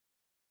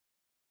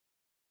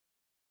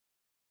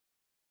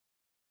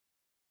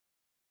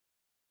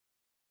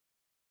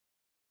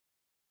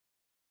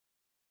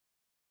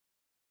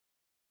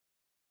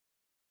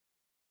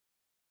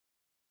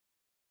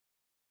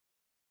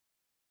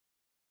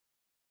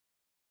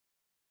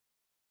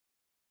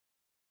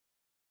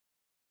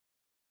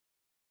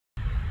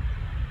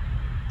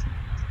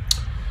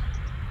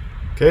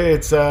Okay,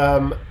 it's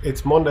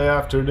Monday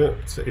afternoon.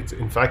 It's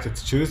in fact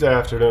it's Tuesday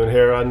afternoon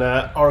here on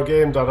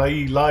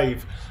OurGame.ie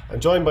live. I'm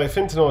joined by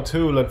Fintan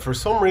O'Toole, and for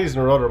some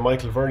reason or other,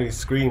 Michael Verney's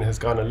screen has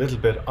gone a little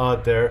bit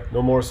odd there.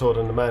 No more so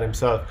than the man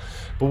himself.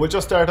 But we'll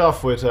just start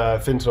off with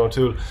Fintan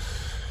O'Toole.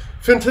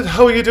 Fintan,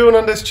 how are you doing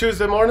on this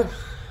Tuesday morning?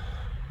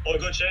 All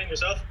good, Shane.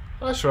 Yourself?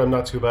 Sure, I'm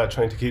not too bad.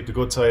 Trying to keep the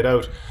good side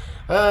out.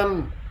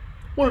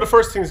 One of the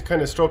first things that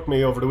kind of struck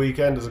me over the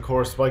weekend is, of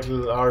course,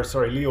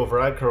 Leo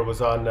Varadkar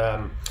was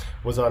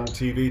on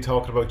TV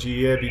talking about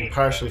GAA being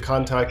partial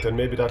contact, and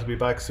maybe that'll be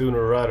back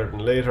sooner rather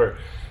than later.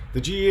 The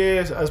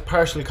GAA as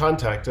partial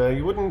contact,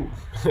 you wouldn't.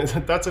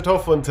 That's a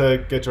tough one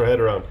to get your head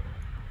around.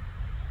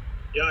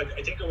 Yeah,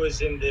 I think it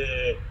was in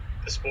the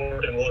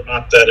sporting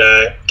roadmap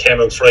that came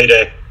out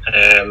Friday.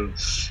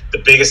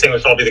 The biggest thing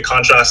was probably the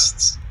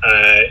contrasts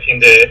in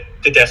the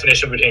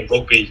definition between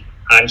rugby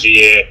and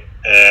GAA.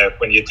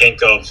 When you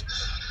think of,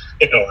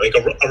 like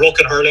a ruck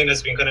and hurling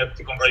has been kind of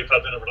become very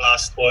prevalent over the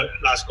last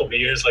couple of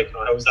years. Like,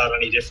 how is that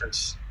any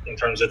different in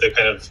terms of the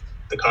kind of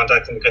the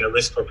contact and the kind of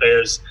risk for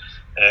players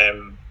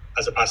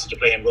as a passage to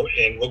play in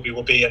rugby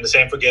would be, and the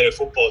same for Gaelic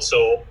football.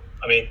 So,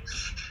 I mean,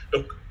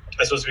 look,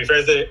 I suppose to be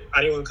fair, that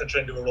anyone can try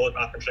and do a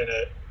roadmap and try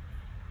to,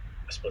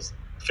 I suppose,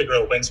 figure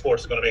out when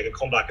sports are going to make a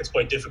comeback. It's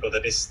quite difficult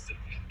at this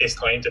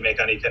time to make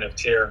any kind of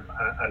clear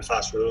and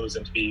fast rules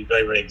and to be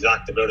very, very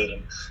exact about it.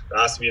 And there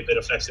has to be a bit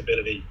of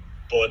flexibility,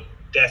 but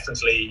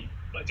definitely,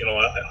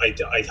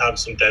 I'd have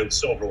some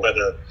doubts over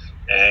whether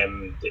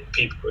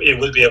it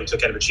will be able to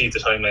kind of achieve the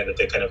timeline that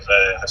they kind of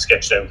have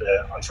sketched out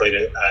on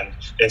Friday, and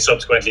then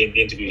subsequently in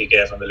the interview he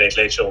gave on the Late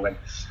Late Show, when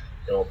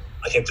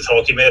I think the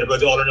talk he made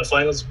about the All-Ireland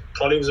finals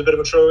probably was a bit of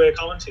a throwaway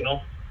comment.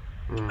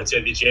 I'd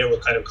say the GA were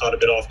kind of caught a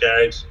bit off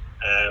guard.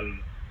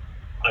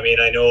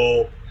 I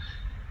know,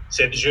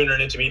 say, the junior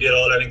and intermediate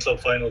All-Ireland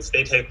club finals,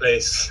 they take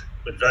place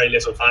with very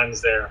little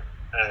fans there,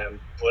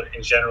 but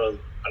in general,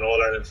 an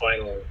All-Ireland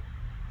final,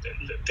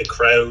 the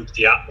crowd,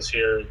 the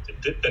atmosphere,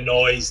 the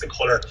noise, the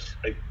colour,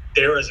 like,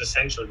 they're as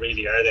essential,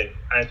 really,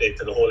 aren't they,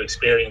 to the whole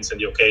experience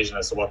and the occasion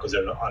as to what goes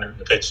on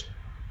the pitch.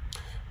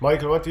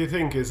 Michael, what do you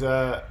think?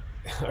 Are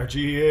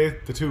GAA,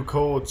 the two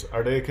codes,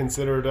 are they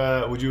considered,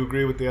 would you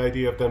agree with the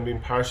idea of them being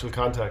partial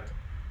contact?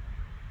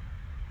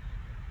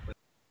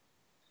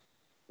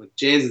 But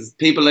Jesus,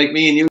 people like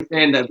me and you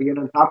saying that being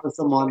on top of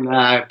someone,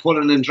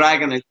 pulling and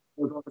dragging, as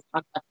much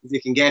contact as you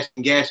can get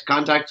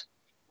contact,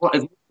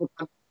 as much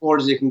contact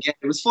as you can get.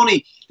 It was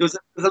funny. There's a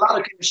lot of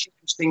kind of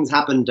strange things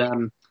happened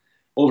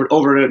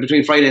over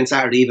between Friday and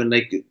Saturday. Even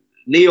like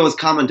Leo's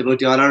comment about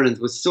the All Ireland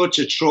was such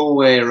a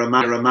throwaway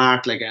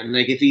remark. And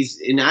if he's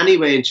in any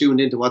way tuned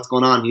into what's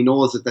going on, he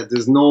knows that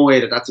there's no way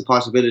that that's a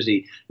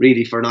possibility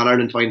really for an All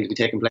Ireland final to be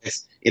taking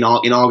place in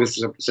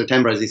August or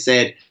September, as he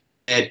said.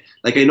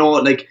 Like, I know,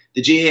 like,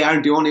 the GA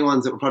aren't the only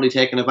ones that were probably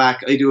taken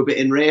aback. I do a bit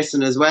in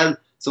racing as well.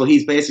 So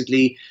he's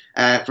basically,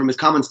 from his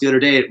comments the other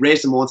day,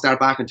 racing won't start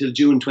back until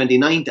June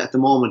 29th at the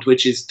moment,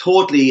 which is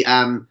totally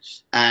out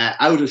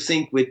of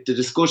sync with the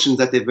discussions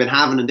that they've been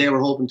having, and they were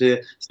hoping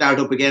to start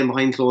up again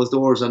behind closed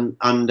doors on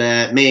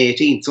May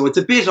 18th. So it's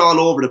a bit all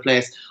over the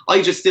place.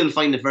 I just still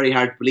find it very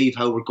hard to believe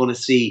how we're going to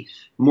see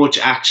much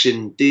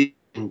action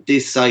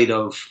this side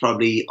of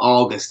probably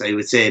August, I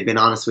would say, being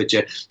honest with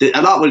you.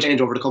 A lot will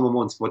change over the coming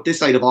months, but this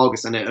side of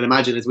August, and I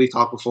imagine, as we've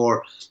talked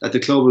before, that the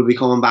club will be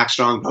coming back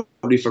strong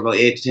probably for about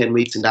 8 to 10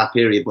 weeks in that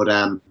period. But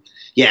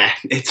yeah,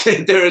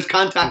 they're as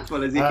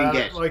contactful as you can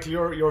get. Michael,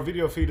 your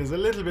video feed is a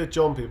little bit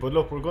jumpy, but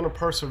look, we're going to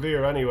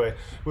persevere anyway.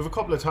 We have a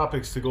couple of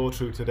topics to go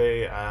through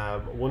today.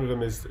 One of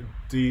them is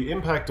the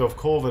impact of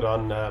COVID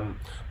on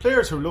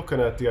players who are looking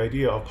at the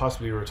idea of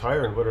possibly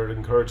retiring, whether it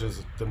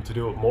encourages them to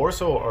do it more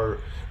so or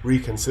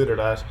reconsider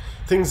that.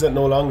 Things that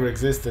no longer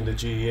exist in the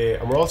GAA.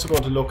 And we're also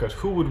going to look at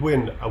who would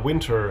win a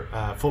winter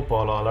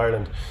football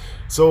All-Ireland.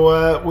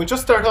 So we'll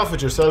just start off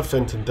with yourself,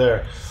 Fintan,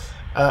 there.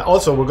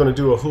 Also, we're going to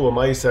do a Who Am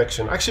I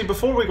section. Actually,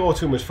 before we go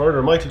too much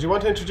further, Michael, do you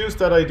want to introduce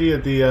that idea,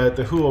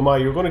 the Who Am I?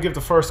 You're going to give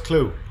the first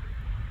clue.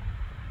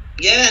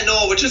 Yeah,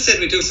 no, we just said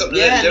we do something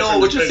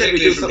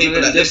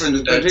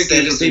different.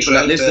 Particularly for people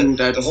that listen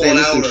throughout the whole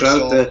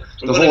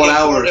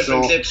hour.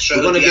 So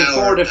we're going to give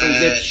 4 different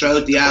clips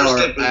throughout the hour.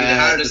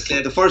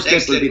 The first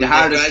clip will be the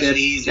hardest clip.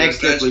 Next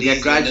clip will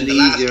get gradually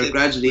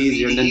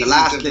easier, and then the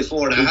last clip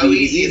will be the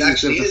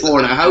easiest clip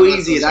before. Now, how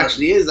easy it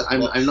actually is,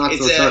 I'm not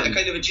so certain.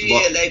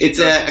 It's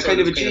a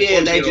kind of a GAA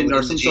legend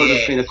or some sort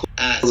of kind of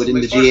code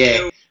within the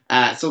GAA.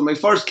 So my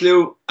first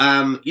clue,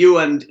 you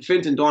and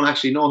Fintan don't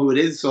actually know who it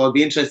is, so I'll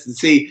be interested to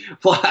see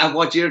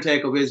what your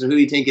take-up is or who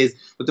you think is.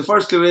 But the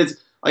first clue is,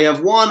 I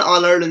have one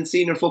All-Ireland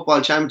Senior Football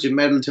Championship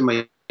medal to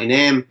my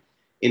name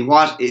in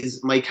what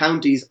is my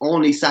county's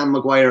only Sam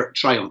Maguire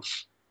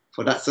triumph.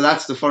 So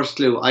that's the first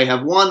clue. I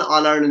have one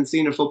All-Ireland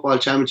Senior Football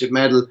Championship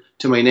medal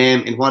to my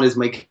name in what is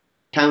my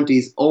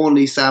county's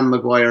only Sam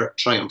Maguire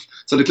triumph.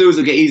 So the clues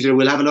will get easier.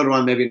 We'll have another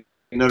one maybe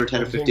another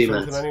 10 or 15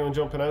 minutes. Anyone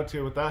jumping out to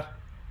you with that?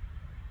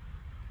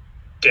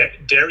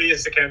 Derry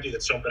is the county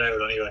that's jumping out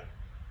anyway.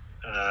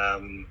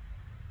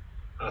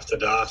 After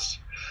that,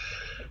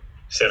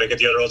 say like at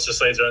the other Ulster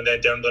sides around there,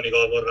 Down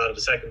Donegal voted out of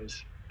the second.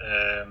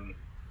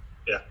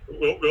 Yeah,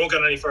 we won't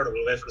get any further.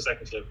 We'll wait for the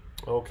second clue.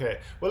 Okay.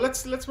 Well,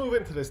 let's move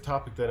into this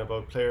topic then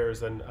about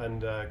players and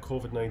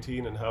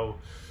COVID-19 and how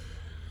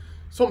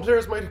some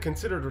players might have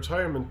considered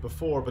retirement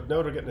before, but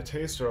now they're getting a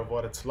taster of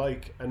what it's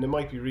like, and they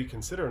might be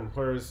reconsidering.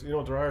 Whereas,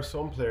 there are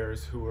some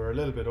players who are a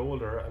little bit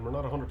older, and we're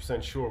not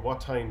 100% sure what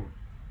time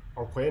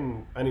or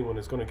when anyone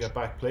is going to get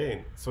back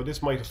playing. So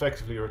this might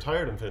effectively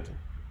retire them, Fintan.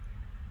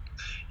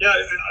 Yeah,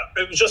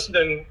 it was just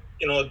then,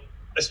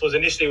 I suppose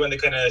initially when the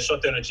kind of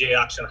shutdown of GA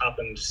action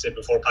happened, say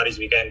before Paddy's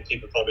weekend,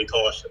 people probably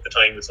thought at the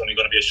time it's only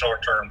going to be a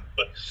short term.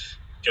 But,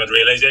 the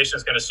realisation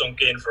is kind of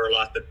sunk in for a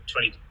lot that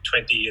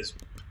 2020 is,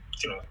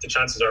 the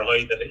chances are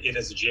high that it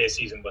is a GA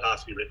season will have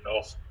to be written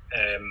off.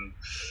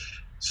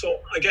 So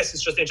I guess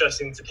it's just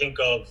interesting to think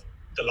of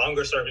the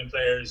longer serving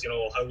players,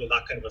 how will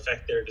that kind of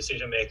affect their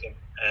decision making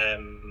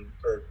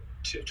for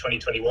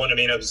 2021. I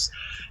mean, there was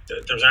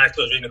an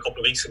article I was reading a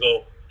couple of weeks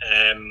ago,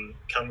 can't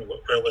remember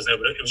where it was now,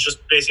 but it was just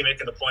basically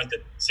making the point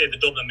that, say, the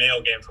Dublin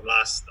Mayo game from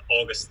last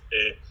August,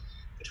 the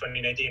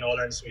 2019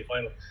 All-Ireland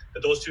semi-final,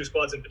 that those two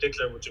squads in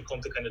particular, which have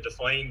come to kind of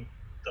define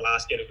the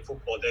last Gaelic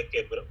football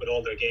decade with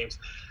all their games,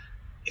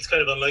 it's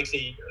kind of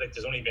unlikely, like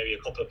there's only maybe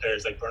a couple of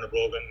players like Bernard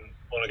Brogan,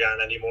 Onagar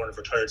and Andy Moore have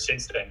retired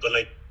since then, but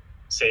like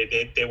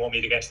say they won't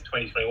meet against the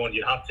 2021,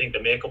 you'd have to think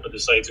the makeup of the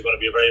sides are going to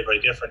be very, very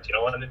different,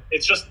 and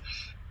it's just,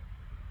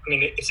 I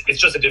mean, it's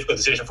just a difficult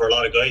decision for a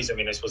lot of guys. I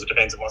mean, I suppose it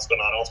depends on what's going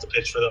on off the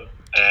pitch for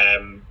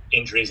them,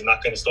 injuries and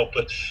that kind of stuff,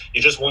 but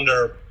you just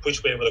wonder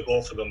which way will it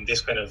go for them,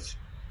 this kind of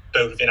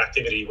bout of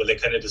inactivity. Will they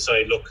kind of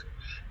decide, look,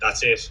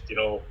 that's it,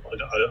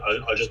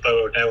 I'll just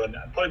bow out now, and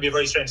probably be a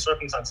very strange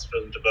circumstance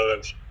for them to bow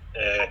out,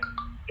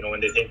 when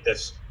they think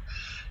that,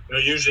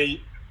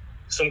 usually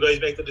some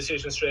guys make the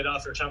decision straight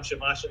after a championship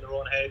match in their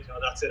own head,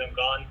 that's it, I'm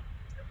gone.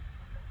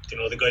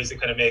 The guys that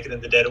kind of make it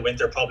in the dead of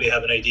winter probably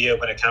have an idea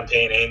when a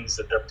campaign ends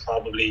that they're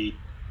probably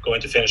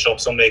going to finish up.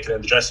 Some make it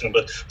in the dressing room,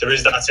 but there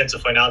is that sense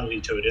of finality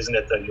to it, isn't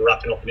it, that you're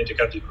wrapping up an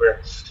inter-county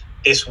career.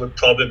 This would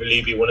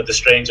probably be one of the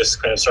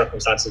strangest kind of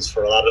circumstances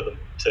for a lot of them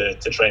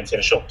to try and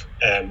finish up,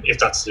 if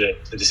that's the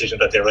decision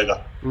that they arrive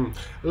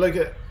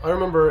at. I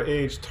remember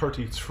age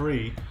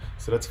 33,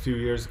 so that's a few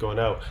years ago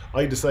now,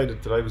 I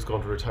decided that I was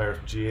going to retire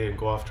from GA and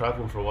go off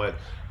travelling for a while.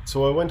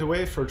 So I went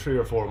away for 3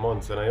 or 4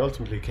 months, and I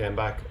ultimately came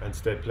back and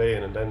stayed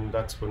playing, and then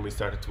that's when we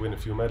started to win a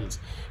few medals.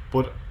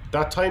 But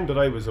that time that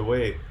I was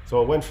away, so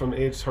I went from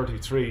age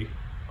 33,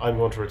 I'm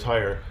going to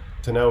retire,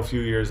 to now a few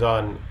years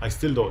on, I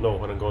still don't know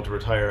when I'm going to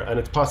retire, and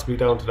it's possibly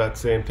down to that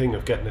same thing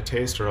of getting a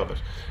taster of it.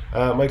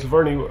 Michael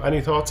Verney,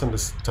 any thoughts on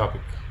this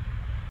topic?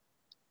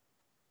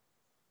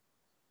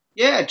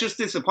 Yeah, just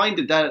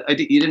disappointed that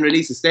you didn't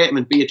release a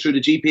statement, be it through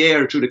the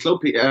GPA or through the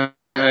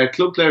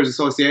Club Players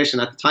Association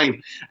at the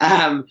time.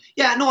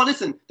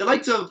 Listen, the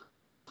likes of,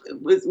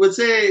 would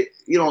say,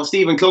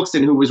 Stephen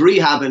Cluxton, who was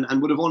rehabbing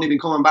and would have only been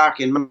coming back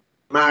in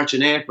March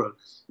and April.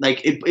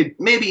 Like, it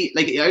maybe,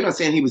 like, I'm not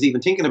saying he was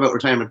even thinking about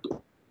retirement,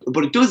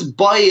 but it does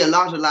buy a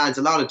lot of lads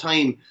a lot of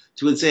time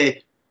to, would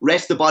say,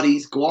 rest the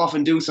bodies, go off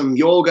and do some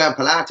yoga,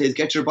 Pilates,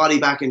 get your body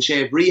back in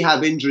shape,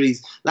 rehab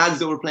injuries, lads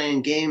that were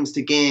playing games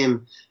to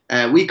game,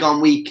 week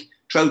on week,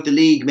 throughout the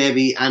league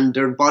maybe, and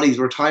their bodies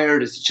were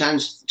tired. It's a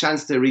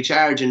chance to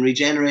recharge and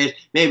regenerate.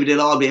 Maybe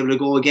they'll all be able to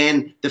go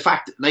again. The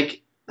fact,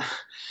 like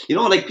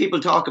people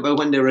talk about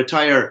when they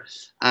retire,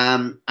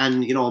 and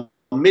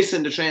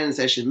missing the training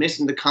session,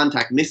 missing the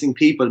contact, missing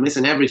people,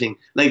 missing everything.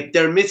 Like,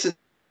 they're missing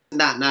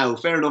that now.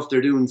 Fair enough,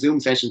 they're doing Zoom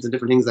sessions and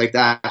different things like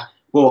that,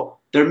 but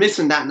they're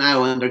missing that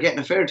now, and they're getting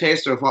a fair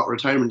taster of what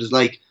retirement is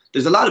like.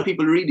 There's a lot of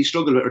people who really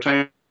struggle with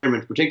retirement,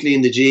 particularly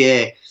in the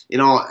GA,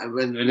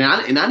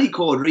 in any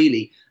code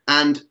really.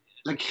 And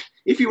like,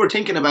 if you were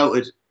thinking about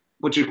it,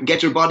 but you can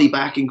get your body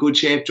back in good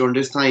shape during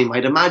this time,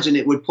 I'd imagine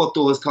it would put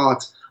those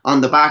thoughts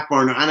on the back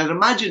burner. And I'd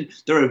imagine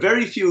there are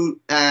very few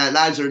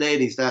lads or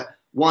ladies that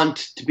want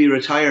to be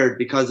retired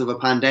because of a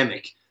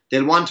pandemic.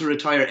 They'll want to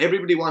retire.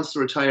 Everybody wants to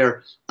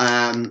retire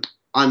on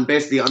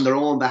their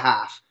own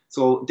behalf.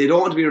 So they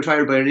don't want to be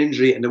retired by an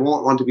injury, and they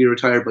won't want to be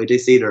retired by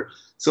this either.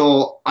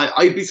 So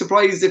I'd be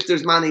surprised if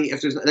there's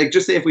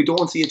just say if we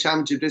don't see a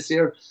championship this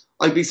year,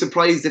 I'd be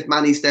surprised if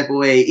many step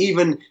away,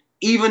 even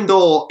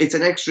though it's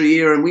an extra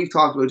year. And we've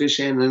talked about this,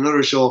 Shane, in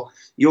another show.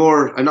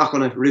 I'm not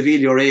going to reveal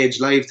your age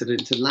live to the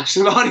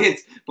national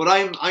audience, but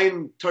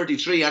I'm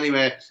 33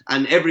 anyway,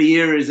 and every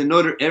year is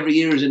another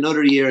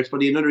year. It's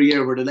probably another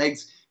year where the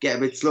legs get a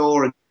bit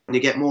slower and you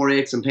get more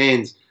aches and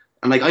pains.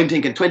 And like, I'm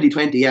thinking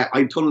 2020, yeah,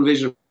 I'm tunnel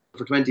vision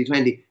for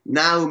 2020.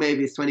 Now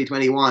maybe it's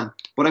 2021,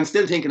 but I'm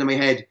still thinking in my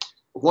head,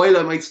 while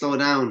I might slow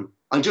down,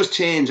 I'll just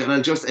change and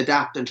I'll just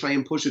adapt and try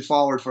and push it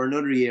forward for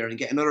another year and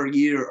get another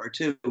year or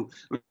two.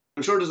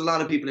 I'm sure there's a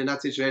lot of people in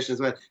that situation as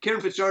well. Kieran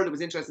Fitzgerald, it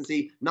was interesting to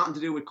see, nothing to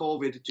do with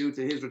COVID due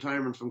to his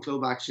retirement from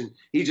club action.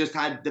 He just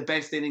had the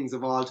best innings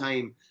of all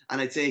time. And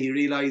I'd say he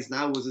realised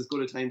now was as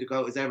good a time to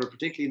go out as ever,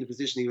 particularly in the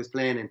position he was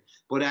playing in.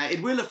 But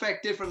it will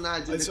affect different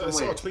lads in different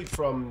ways. I saw a tweet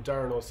from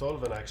Darren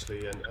O'Sullivan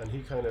actually, and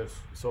he kind of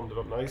summed it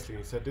up nicely.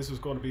 He said, this was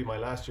going to be my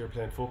last year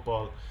playing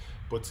football.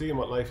 but seeing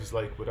what life is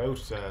like without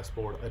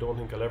sport, I don't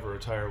think I'll ever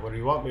retire. Whether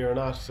you want me or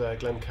not,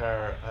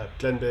 Glencar,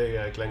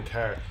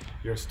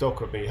 you're stuck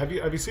with me. Have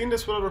you seen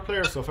this with other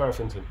players so far,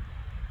 Fintan?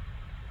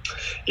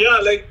 Yeah,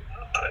 like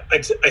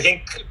I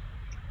think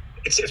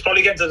it's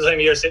probably getting to the time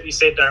of year. You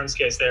said Darren's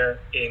case there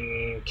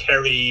in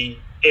Kerry.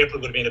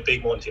 April would have been a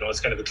big month, it's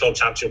kind of the club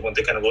championship month,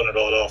 they kind of run it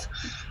all off.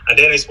 And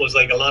then I suppose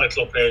like a lot of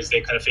club players, they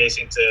kind of face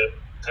into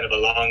kind of a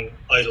long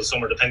idle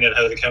summer depending on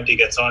how the county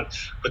gets on.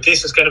 But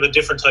this is kind of a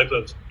different type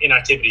of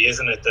inactivity,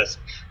 isn't it? That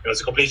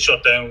it's a complete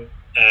shutdown.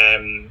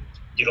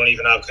 You don't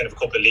even have kind of a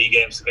couple of league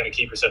games to kind of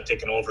keep yourself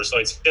ticking over. So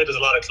I'd say there's a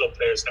lot of club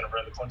players kind of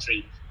around the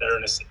country that are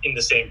in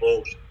the same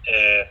boat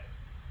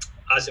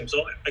as him.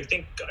 So I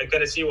think I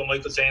kind of see what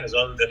Michael's saying as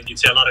well, that you'd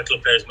say a lot of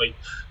club players might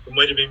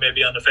have been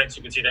maybe on the fence.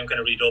 You could see them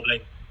kind of redoubling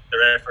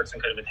their efforts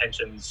and kind of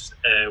intentions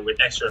with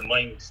next year in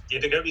mind.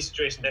 The Derby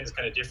situation then is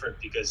kind of different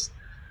because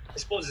I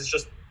suppose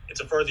it's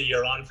a further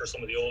year on for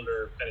some of the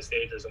older kind of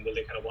stagers, and will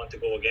they kind of want to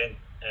go again?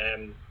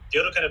 The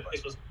other kind of, I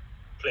suppose,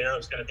 player I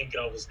was kind of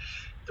thinking of was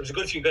there was a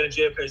good few good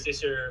GA players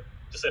this year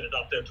decided to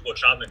opt out to go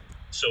travelling.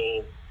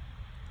 So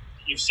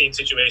you've seen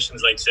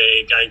situations like,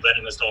 say, Gary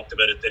Brennan has talked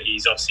about it, that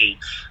he's obviously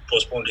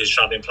postponed his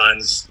travelling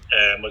plans.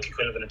 Michael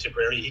Quinlan and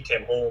Tipperary, he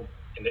came home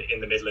in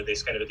the middle of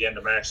this, kind of at the end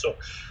of March. So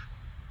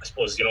I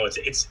suppose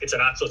it's a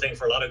natural thing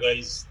for a lot of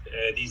guys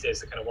these days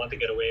to kind of want to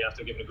get away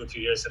after giving a good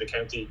few years to the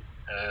county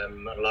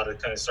and a lot of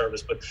kind of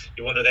service. But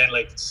you wonder then,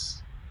 like,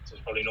 there's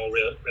probably no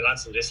real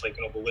answer to this. Like,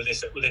 but will they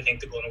think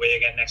they're going away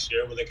again next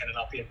year? Will they kind of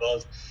not be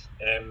involved?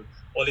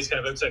 All these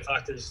kind of outside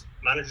factors.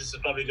 Managers is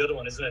probably the other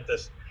one, isn't it?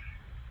 That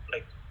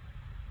like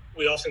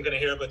we often kind of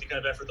hear about the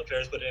kind of effort the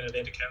players put in at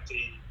the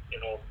county,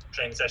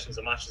 training sessions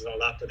and matches and all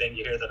that. But then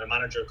you hear that a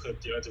manager could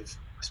do I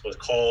suppose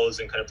calls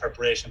and kind of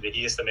preparation that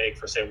he has to make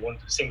for, say, one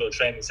single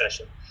training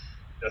session.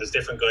 There's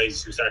different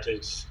guys who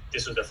started,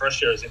 this was their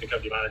first year as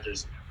county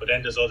managers, but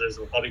then there's others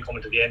who will probably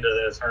coming to the end of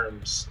their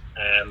terms,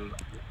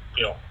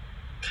 depending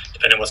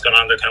on what's going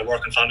on, their kind of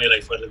work and family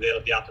life, whether they'll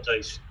have the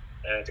appetite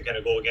to kind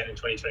of go again in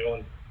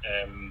 2021,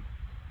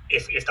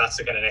 if that's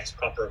the kind of next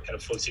proper kind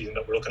of full season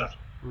that we're looking at.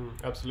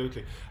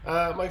 Absolutely.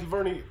 Michael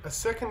Verney, a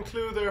second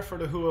clue there for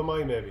the who am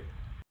I, maybe?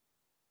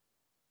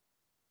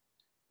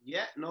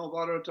 Yeah, no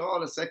bother at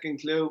all. A second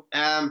clue.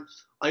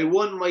 I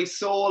won my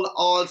sole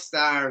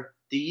All-Star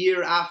the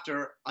year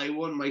after I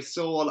won my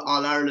sole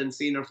All-Ireland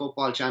Senior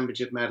Football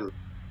Championship medal.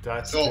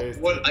 That's I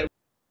won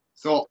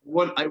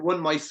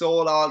my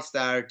sole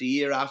All-Star the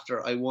year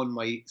after I won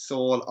my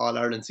sole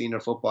All-Ireland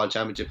Senior Football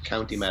Championship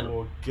county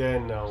medal. So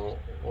again now,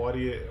 what are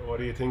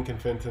you thinking,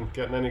 Fintan?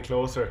 Getting any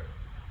closer?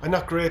 I'm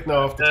not great now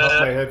off the top of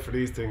my head for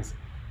these things.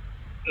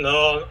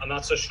 No, I'm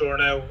not so sure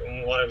now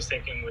on what I was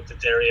thinking with the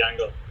Derry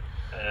angle.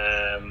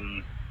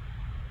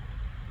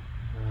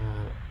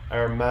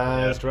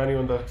 Armagh, is there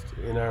anyone that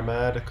in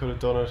Armagh that could have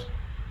done it?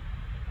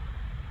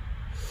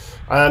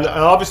 And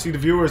obviously the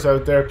viewers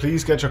out there,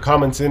 please get your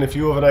comments in. If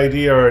you have an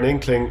idea or an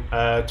inkling,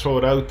 throw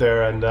it out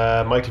there. And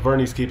Michael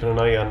Verney's keeping an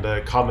eye on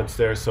the comments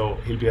there, so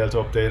he'll be able to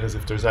update us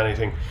if there's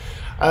anything.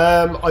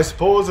 I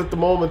suppose at the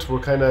moment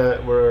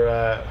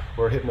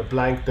we're hitting a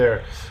blank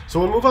there, so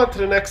we'll move on to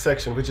the next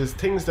section, which is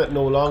things that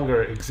no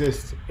longer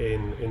exist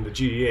in the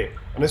GAA.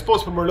 And I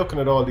suppose when we're looking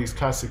at all these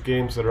classic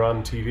games that are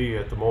on TV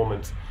at the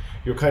moment,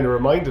 you're kind of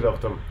reminded of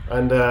them.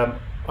 And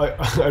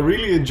I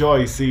really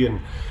enjoy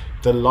seeing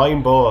the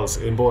line balls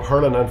in both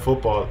hurling and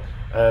football.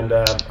 And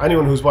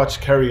anyone who's watched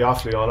Kerry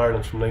Offaly All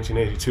Ireland from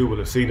 1982 will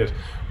have seen it,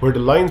 where the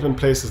linesman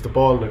places the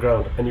ball on the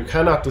ground and you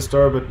cannot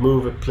disturb it,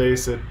 move it,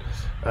 place it,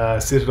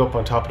 sit it up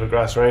on top of the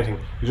grass or anything.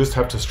 You just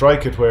have to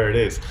strike it where it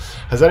is.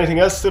 Has anything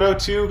else stood out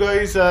to you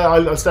guys?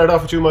 I'll start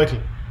off with you, Michael.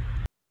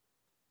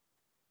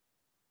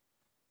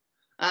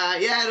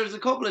 Yeah, there's a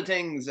couple of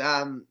things.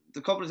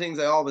 The couple of things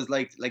I always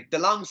liked, like the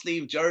long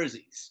sleeve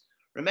jerseys.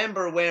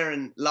 Remember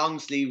wearing long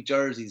sleeve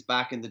jerseys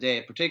back in the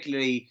day,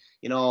 particularly,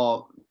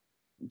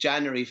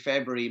 January,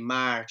 February,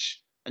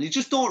 March, and you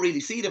just don't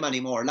really see them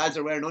anymore. Lads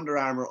are wearing Under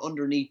Armour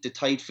underneath the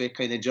tight fit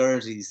kind of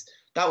jerseys.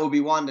 That would be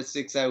one that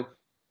sticks out.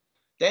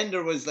 Then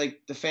there was like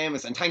the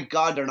famous, and thank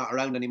God they're not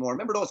around anymore.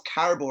 Remember those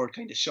cardboard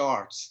kind of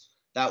shorts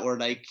that were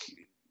like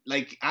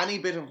any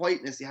bit of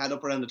whiteness you had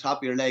up around the top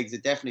of your legs,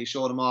 it definitely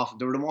showed them off.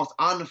 They were the most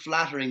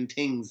unflattering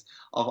things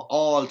of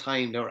all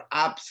time. They were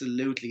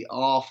absolutely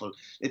awful.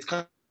 It's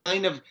kind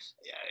of,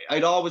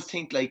 I'd always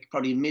think like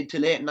probably mid to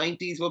late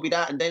 90s would be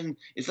that, and then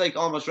it's like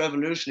almost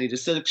revolutionary. The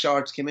silk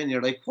shorts came in,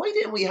 you're like, why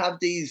didn't we have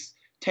these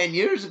 10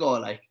 years ago?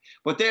 Like,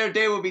 but there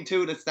would be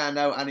two that stand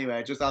out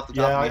anyway, just off the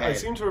top of my head. I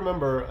seem to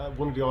remember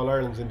one of the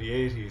All-Irelands in the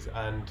 80s,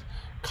 and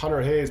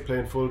Conor Hayes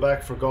playing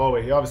full-back for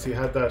Galway. He obviously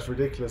had that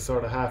ridiculous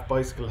sort of half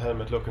bicycle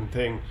helmet looking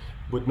thing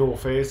with no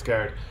face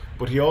guard,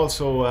 but he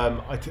also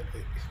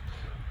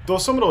though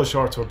some of those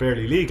shorts were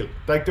barely legal.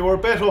 Like, they were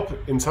bet up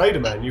inside a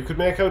man. You could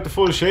make out the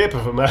full shape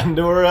of a man.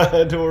 They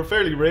were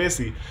fairly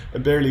racy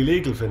and barely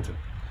legal, Fintan.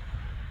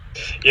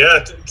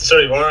 Yeah,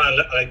 sorry, Warren.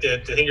 Like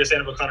the thing you're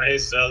saying about Conor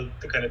Hayes as well,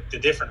 the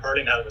different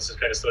hurling helmets has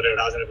kind of stood out,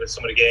 hasn't it, with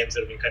some of the games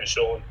that have been kind of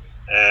shown.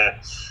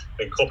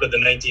 Like a couple of the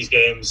 90s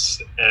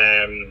games,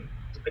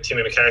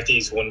 Timmy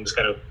McCarthy's one was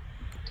kind of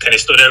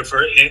stood out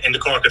for in the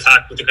Cork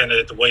attack with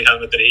the white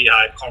helmet that he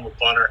had. Cormac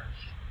Bonner.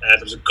 There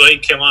was a guy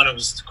came on. It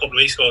was a couple of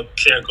weeks ago.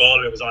 Clare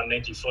Galway was on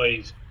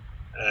 95.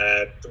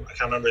 I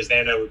can't remember his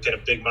name now. With kind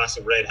of big,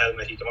 massive red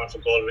helmet. He came on for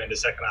Galway in the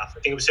second half. I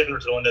think it was similar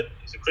to the one that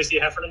is it Christy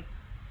Heffernan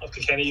of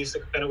Kilkenny used to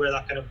kind of wear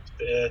that kind of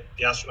the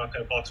astronaut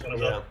kind of box one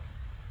as well.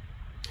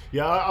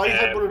 Yeah, I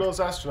had one of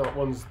those astronaut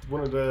ones,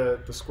 one of the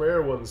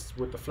square ones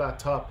with the flat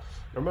top.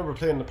 I remember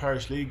playing the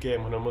Parish League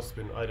game when I must have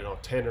been, I don't know,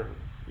 10 or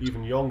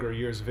even younger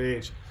years of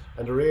age,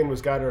 and the rain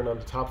was gathering on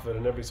the top of it,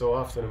 and every so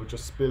often it would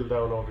just spill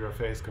down over your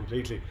face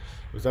completely.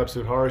 It was an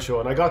absolute horror show.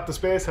 And I got the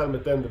space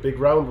helmet then, the big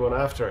round one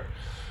after.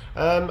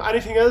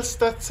 Anything else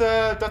that's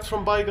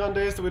from bygone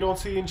days that we don't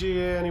see in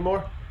GA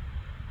anymore?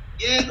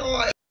 There's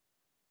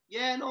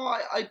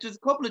a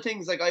couple of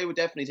things like I would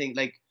definitely think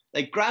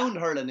like ground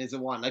hurling is a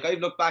one. Like I've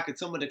looked back at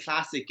some of the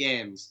classic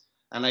games,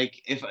 and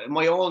like if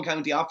my own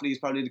county, Offaly is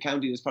probably the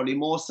county that's probably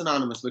most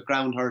synonymous with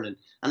ground hurling,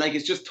 and like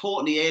it's just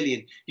totally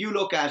alien.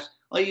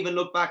 I even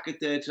look back at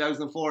the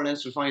 2004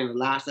 Leinster final, the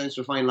last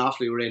Leinster final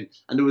Offaly were in,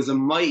 and there was a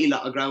mighty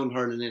lot of ground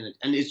hurling in it,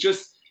 and it's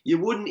just you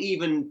wouldn't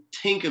even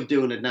think of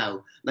doing it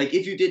now. Like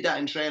if you did that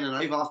in training,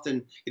 you'd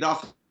often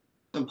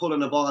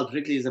pulling a ball,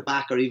 particularly as a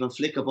back, or even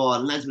flick a ball,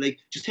 and lads would be like,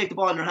 just take the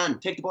ball in your hand.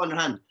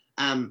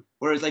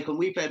 Whereas like when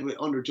we played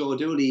under Joe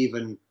Dooley,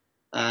 even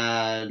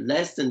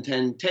less than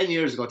 10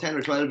 years ago, 10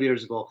 or 12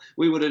 years ago,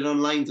 we would have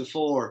done lines of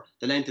 4,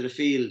 the length of the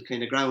field,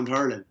 kind of ground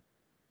hurling.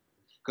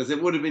 Because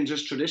it would have been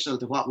just traditional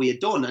to what we had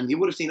done, and you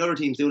would have seen other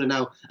teams doing it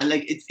now. And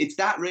like it's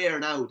that rare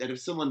now that if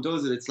someone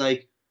does it, it's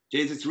like,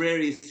 geez, it's rare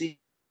you see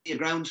a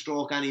ground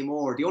stroke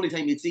anymore. The only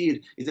time you'd see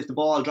it is if the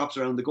ball drops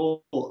around the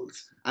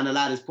goals and a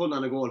lad is pulling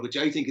on a goal, which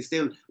I think is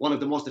still one of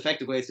the most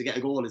effective ways to get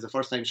a goal is a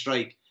first time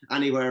strike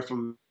anywhere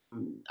from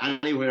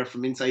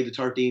inside the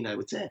 13, I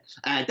would say.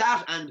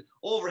 That and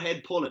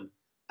overhead pulling.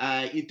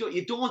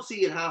 You don't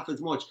see it half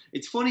as much.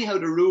 It's funny how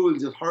the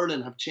rules of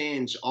hurling have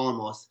changed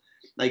almost.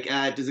 Like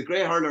there's a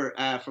great hurler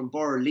from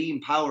Burr,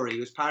 Liam Power. He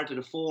was part of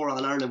the 4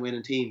 All-Ireland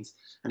winning teams,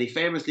 and he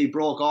famously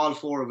broke all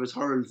 4 of his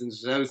hurls in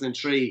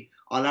 2003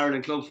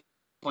 All-Ireland club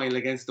final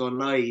against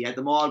Dunley. He had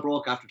them all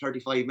broke after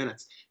 35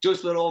 minutes,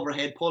 just with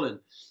overhead pulling.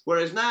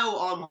 Whereas now,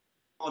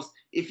 almost,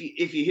 if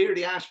you hear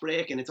the ash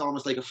breaking, it's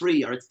almost like a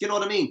free, or it's, you know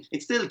what I mean?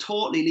 It's still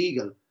totally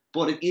legal,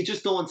 but you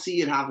just don't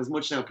see it half as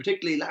much now.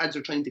 Particularly lads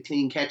are trying to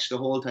clean catch the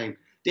whole time.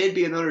 They'd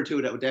be another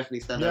 2 that would definitely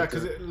stand out. Yeah,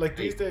 because like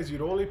these days,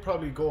 you'd only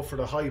probably go for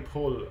the high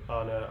pull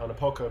on a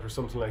puck out or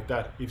something like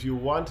that. If you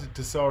wanted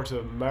to sort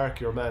of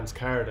mark your man's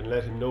card and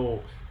let him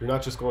know you're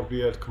not just going to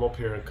be able to come up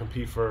here and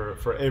compete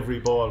for every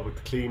ball with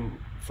a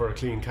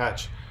clean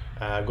catch,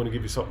 I'm going to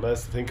give you something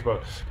else to think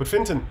about. But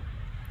Fintan,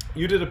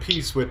 you did a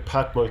piece with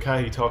Pat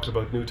Mulcahy talking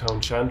about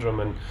Newtown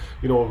Chandram and,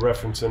 you know,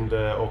 referencing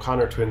the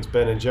O'Connor twins,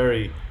 Ben and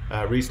Jerry,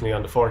 recently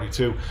on the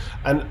 42.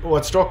 And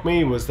what struck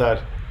me was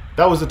that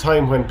was a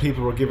time when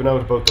people were giving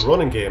out about the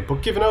running game,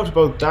 but giving out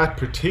about that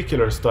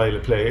particular style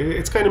of play,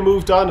 it's kind of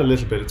moved on a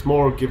little bit. It's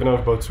more giving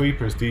out about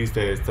sweepers these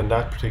days than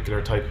that particular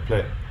type of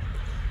play.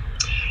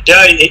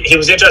 Yeah, he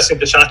was interesting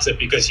to chat to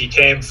because he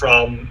came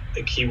from,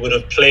 like, he would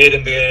have played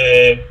in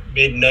the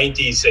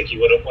mid-90s, like he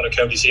would have won a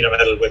county senior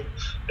medal with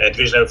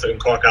division outfit in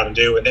Cork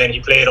Avondhu, and then he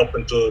played up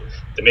until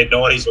the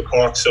mid-noughties with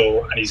Cork,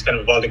 and he's kind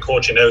of involved in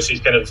coaching now, so he's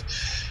kind of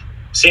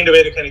seen the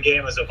way the kind of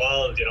game has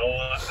evolved, you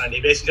know, and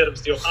he basically said it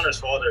was the O'Connor's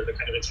father that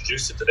kind of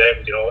introduced it to them,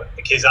 you know.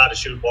 Like his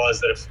attitude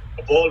was that if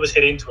a ball was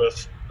hit into a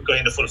guy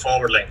in the full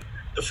forward line,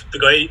 the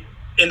guy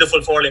in the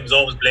full forward line was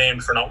always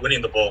blamed for not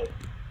winning the ball.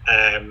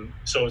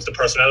 So it was the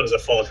personnel that was at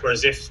fault.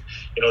 Whereas if,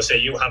 you know, say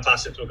you hand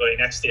pass it to a guy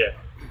next to you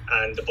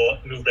and the ball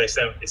move breaks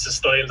down, it's the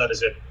style that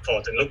is at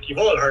fault. And look, you've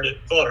all heard it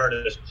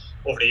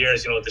over the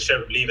years, you know, the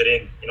shout leave it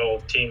in, you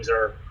know, teams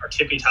are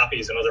tippy tappy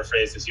is another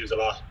phrase that's used a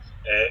lot.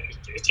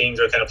 If teams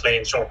are kind of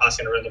playing short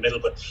passing around the middle,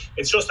 but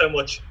it's just how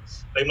much,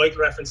 like Michael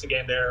referenced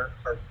again there,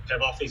 or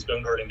kind of Offaly's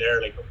ground hurling there,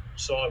 like,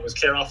 so it was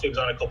Clare Offaly was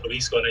on a couple of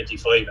weeks ago in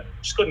 95 and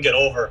just couldn't get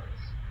over.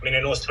 I mean,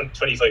 I know it's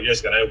 25 years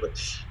ago now, but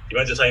the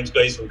amount of times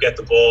guys will get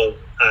the ball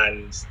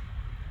and,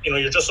 you know,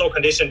 you're just so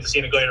conditioned to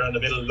seeing a guy around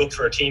the middle look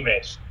for a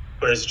teammate,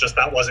 whereas just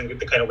that wasn't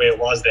the kind of way it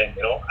was then,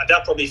 you know, and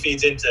that probably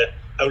feeds into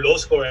how low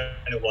scoring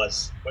it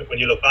was when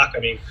you look back. I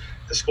mean,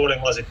 the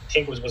scoring was, I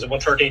think was it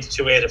 113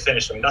 to 2-8 to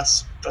finish. I mean,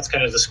 that's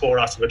kind of the score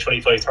after about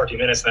 25-30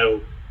 minutes now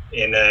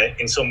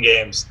in some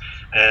games.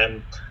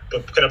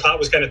 But kind of Pat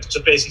was kind of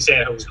just basically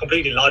saying it was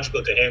completely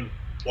logical to him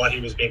what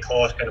he was being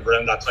taught kind of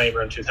around that time,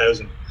 around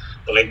 2000.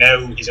 But like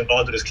now he's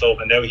involved with his club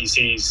and now he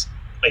sees,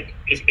 like,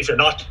 if you're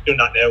not doing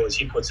that now, as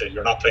he puts it,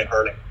 you're not playing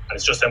hurling. And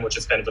it's just how much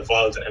it's kind of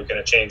evolved and how kind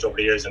of changed over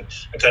the years. And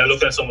kind of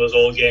looking at some of those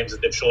old games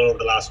that they've shown over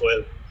the last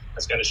while,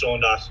 has kind of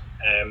shown that.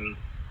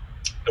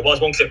 There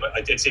was one clip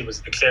I did see,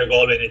 was the Clare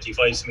Galway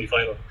 95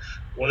 semi-final.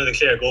 One of the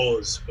Clare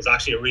goals was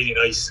actually a really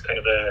nice kind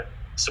of a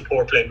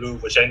support play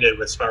move, which ended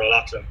with Sparrow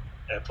Lachlan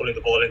pulling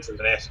the ball into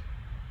the net.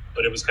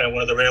 But it was kind of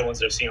one of the rare ones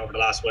that I've seen over the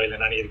last while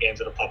in any of the games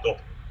that have popped up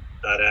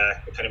that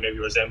it kind of maybe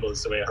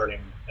resembles the way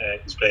hurling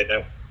is played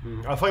now.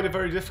 I find it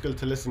very difficult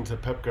to listen to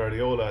Pep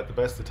Guardiola at the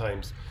best of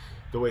times,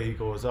 the way he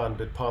goes on, a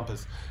bit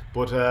pompous.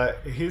 But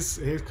his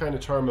kind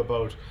of term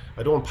about,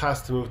 I don't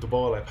pass to move the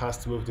ball, I pass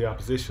to move the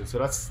opposition. So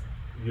that's,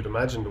 you'd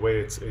imagine, the way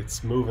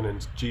it's moving in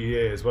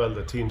GAA as well.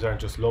 The teams aren't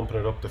just lumping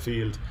it up the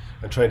field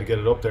and trying to get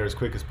it up there as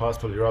quick as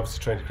possible. You're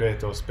obviously trying to create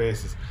those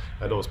spaces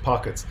and those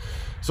pockets.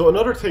 So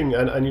another thing,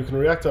 and you can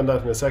react on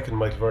that in a second,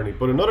 Michael Verney,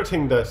 but another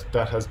thing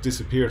that has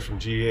disappeared from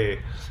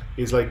GAA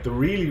is like the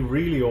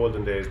really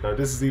olden days. Now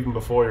this is even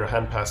before your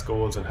hand pass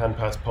goals and hand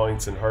pass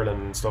points and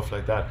hurling and stuff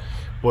like that,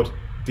 but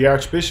the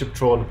Archbishop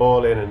throwing the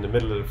ball in the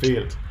middle of the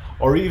field,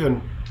 or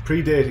even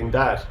predating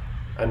that,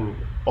 and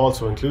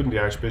also including the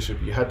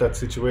Archbishop, you had that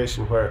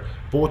situation where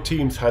both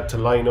teams had to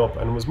line up,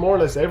 and it was more or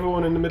less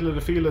everyone in the middle of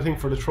the field, I think,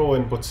 for the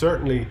throw-in, but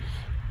certainly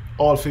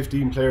all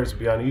 15 players would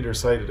be on either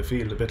side of the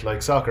field, a bit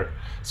like soccer.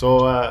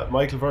 So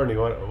Michael Verney,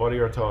 what are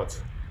your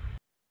thoughts?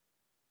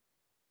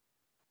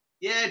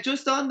 Yeah,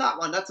 just on that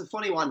one, that's a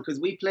funny one, because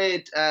we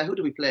played, who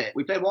did we play?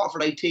 We played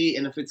Waterford IT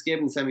in a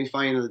Fitzgibbon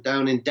semi-final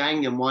down in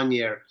Dangham one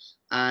year,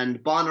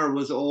 and Bonner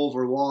was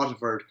over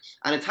Waterford.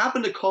 And it's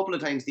happened a couple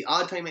of times. The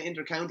odd time at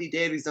inter-county,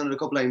 Davy's done it a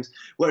couple of times,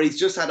 where he's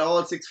just had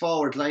all 6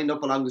 forwards lined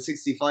up along the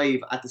 65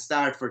 at the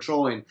start for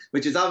throwing,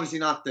 which is obviously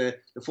not the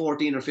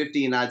 14 or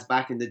 15 lads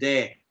back in the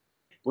day.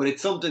 But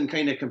it's something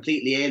kind of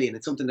completely alien.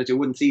 It's something that you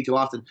wouldn't see too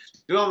often.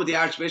 The one with the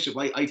Archbishop,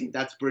 I think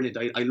that's brilliant.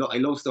 I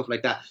love stuff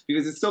like that,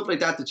 because it's stuff like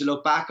that you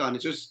look back on.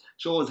 It just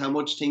shows how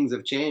much things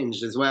have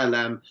changed as well.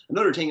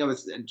 Another thing, I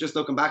was just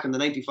looking back on the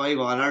 95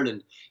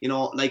 All-Ireland, you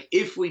know, like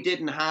if we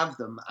didn't have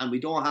them, and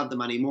we don't have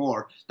them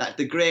anymore, that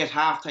the great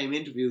halftime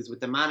interviews with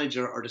the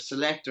manager or the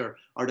selector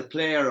or the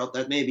player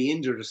that may be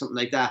injured or something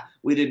like that,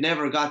 we'd have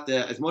never got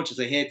the, as much as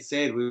I hate to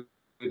say it,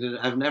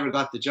 I've never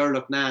got the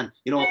Jerlock Nan,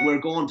 you know, we're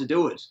going to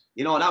do it.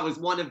 You know, that was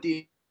one of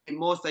the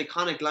most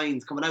iconic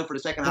lines coming out for the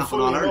second half.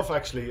 Funnily enough,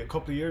 actually, a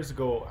couple of years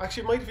ago,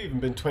 actually it might have even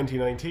been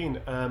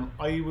 2019,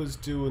 I was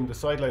doing the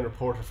sideline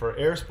reporter for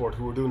Airsport,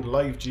 who were doing the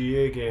live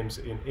GA games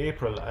in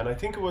April, and I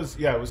think it was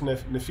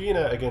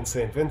Nafina against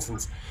St.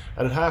 Vincent's,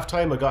 and at half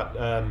time I got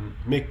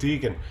Mick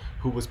Deegan,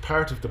 who was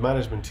part of the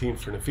management team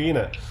for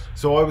Nafina.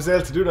 So I was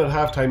able to do that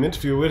halftime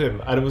interview with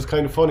him, and it was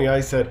kind of funny.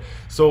 I said,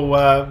 so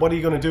what are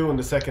you going to do in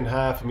the second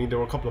half? I mean, there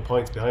were a couple of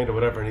points behind or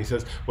whatever, and he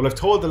says, well, I've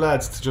told the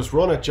lads to just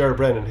run at Ger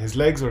Brennan, his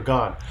legs are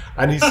gone.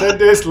 And he said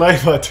this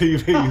live on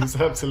TV. It was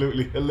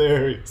absolutely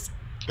hilarious.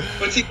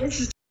 But see,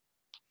 this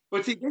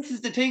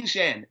is the thing,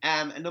 Shane.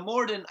 And the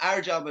more than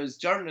our job as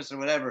journalists or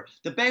whatever,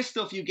 the best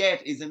stuff you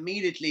get is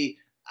immediately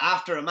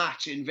after a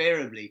match,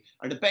 invariably.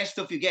 Or the best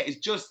stuff you get is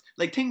just,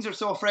 like, things are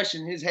so fresh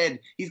in his head.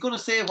 He's going to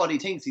say what he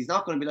thinks. He's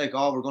not going to be like,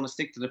 oh, we're going to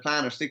stick to the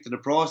plan or stick to the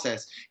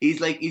process. He's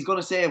going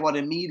to say what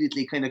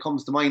immediately kind of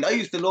comes to mind. I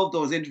used to love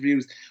those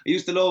interviews. I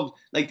used to love,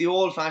 like, the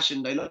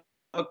old-fashioned,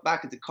 look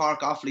back at the Cork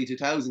Offaly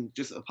 2000,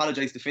 just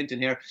apologise to Fintan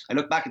here, I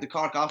look back at the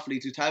Cork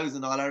Offaly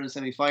 2000 All-Ireland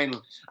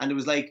semi-final, and it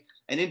was like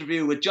an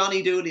interview with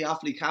Johnny Dooley,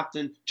 Offaly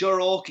captain, Ger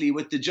Oakley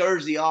with the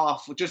jersey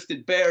off, with just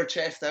the bare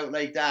chest out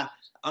like that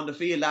on the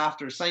field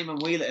after, Simon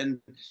Whelan,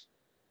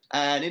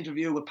 an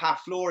interview with Pat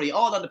Flory,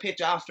 all on the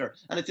pitch after,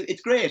 and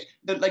it's great.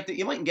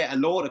 You mightn't get a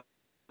load of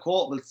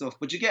quotable stuff,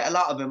 but you get a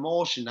lot of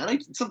emotion,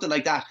 and something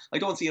like that, I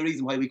don't see a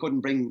reason why we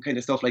couldn't bring kind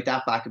of stuff like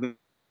that back a bit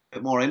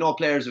more. I know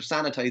players are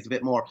sanitised a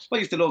bit more, but I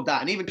used to love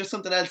that. And even just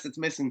something else that's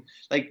missing,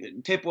 like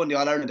Tip won the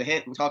All-Ireland,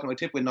 we're talking about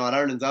Tip winning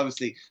All-Irelands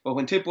obviously, but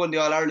when Tip won the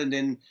All-Ireland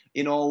in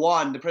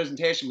 01, the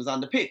presentation was on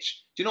the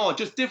pitch. Do you know,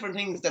 just different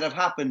things that have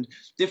happened,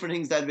 different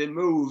things that have been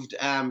moved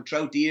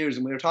throughout the years.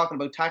 And we were talking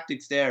about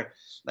tactics there,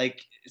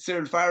 like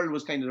Cyril Farrell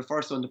was kind of the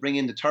first one to bring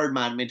in the third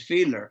man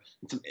midfielder,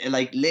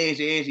 like late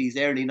 80s,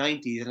 early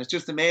 90s, and it's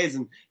just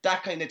amazing.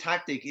 That kind of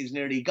tactic is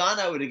nearly gone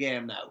out of the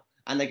game now.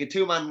 And like a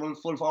two-man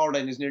full forward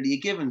line is nearly a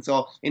given.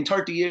 So in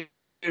 30 years,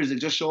 it'll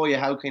just show you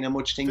how kind of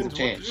much things have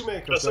changed. What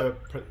did you make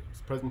of the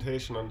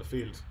presentation on the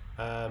field?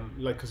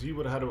 Because you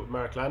would have had it with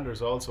Mark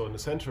Landers also in the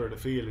centre of the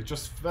field. It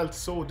just felt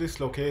so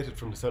dislocated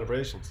from the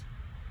celebrations.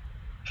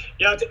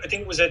 Yeah, I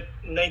think it was at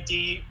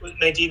 98,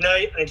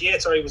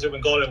 sorry, was it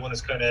when Galway won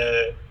his kind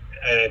of,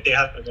 they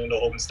had it in the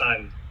home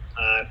stand.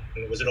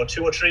 And was it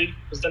 02 or 03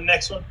 was the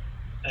next one?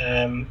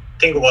 I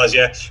think it was,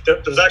 yeah. There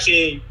was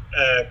actually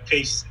a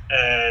piece,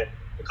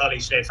 the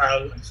colleague Sinead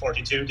Farrell and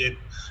 42 did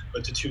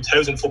with the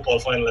 2000 football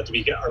final at the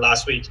week or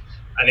last week,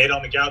 and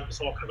Aidan McGowan was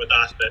talking about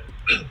that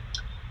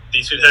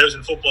the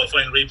 2000 football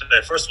final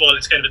replay. First of all,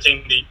 it's kind of a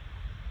thing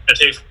I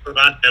take for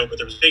granted now, but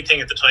there was a big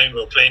thing at the time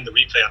about playing the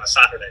replay on a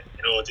Saturday.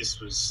 You know, this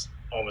was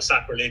almost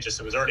sacrilegious.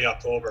 It was early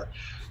October,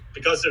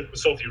 because there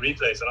was so few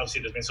replays, and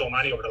obviously there's been so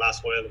many over the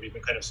last while that we've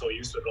been kind of so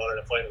used to it all in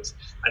the finals.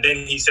 And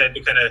then he said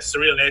the kind of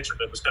surreal nature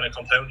of it was kind of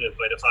compounded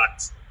by the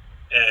fact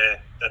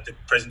that the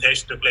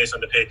presentation took place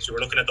on the pitch. You were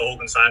looking at the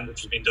Hogan Stand,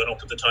 which was being done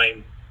up at the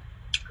time.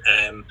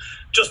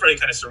 Just very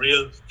kind of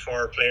surreal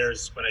for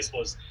players when I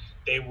suppose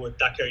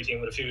that Kerry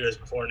team would a few years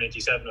before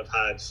 97 have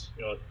had,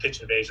 you know,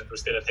 pitch invasions were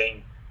still a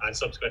thing, and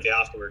subsequently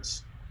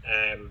afterwards.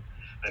 And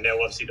now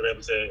obviously they're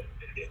able to,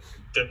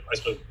 I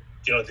suppose,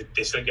 you know,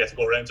 they still get to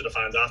go around to the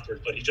fans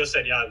afterwards. But he just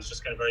said, yeah, it was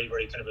just kind of very,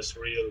 very kind of a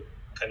surreal,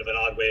 kind of an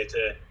odd way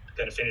to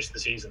kind of finish the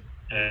season.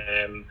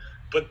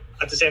 but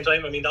at the same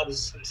time, I mean, that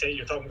was, say,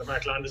 you're talking about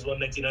Mark Landis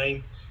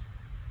 199.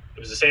 It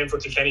was the same for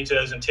Kilkenny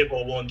 2000,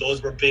 Tippo 1.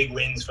 Those were big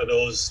wins for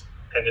those,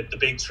 and the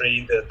big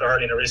three, the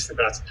hurling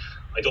aristocrats.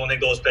 I don't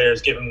think those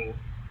players, given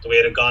the way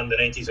it had gone, the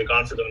 90s had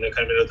gone for them, they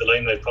kind of been out the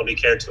limelight, probably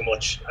cared too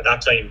much at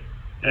that time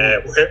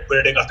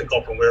where they got the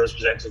cup and where it was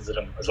presented to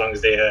them, as long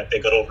as they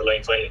got over the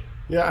line finally.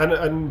 Yeah,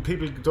 and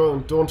people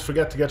don't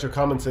forget to get your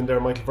comments in there.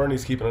 Michael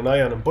Verney's keeping an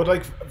eye on them. But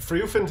like for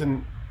you,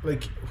 Fintan,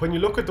 like when you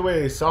look at the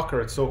way soccer,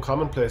 it's so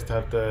commonplace to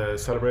have the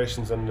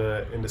celebrations in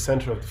the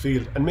centre of the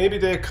field, and maybe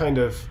they've kind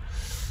of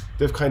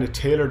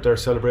tailored their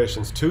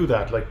celebrations to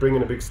that, like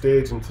bringing a big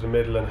stage into the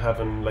middle and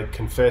having like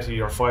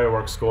confetti or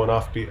fireworks going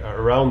off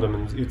around them.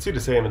 And you'd see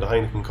the same in the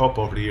Heineken Cup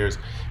over the years.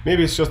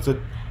 Maybe it's just that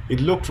it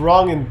looked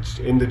wrong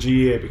in the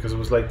GAA because it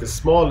was like this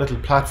small little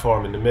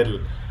platform in the middle,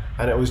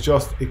 and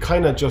it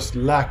kind of just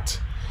lacked,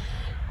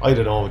 I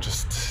don't know,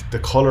 just the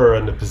colour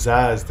and the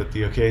pizzazz that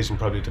the occasion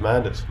probably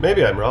demanded.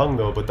 Maybe I'm wrong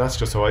though, but that's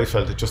just how I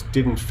felt. It just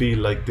didn't feel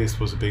like this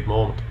was a big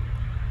moment.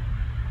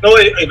 No,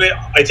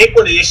 I think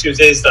one of the issues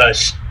is that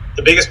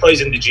the biggest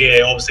prize in the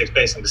GAA obviously takes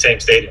place in the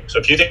same stadium. So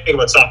if you think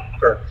about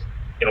soccer,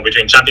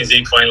 between Champions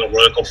League final,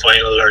 World Cup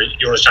final, or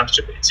Euros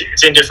Championship,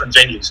 it's in different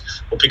venues.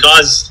 But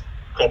because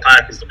Croke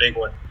Park is the big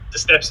one, the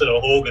steps of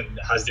Hogan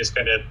has this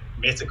kind of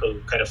mythical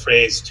kind of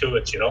phrase to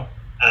it,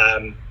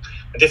 and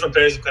different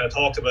players have kind of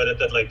talked about it,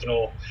 that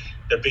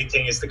their big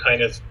thing is to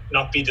kind of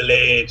not be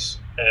delayed.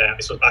 I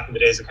suppose back in the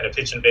days of kind of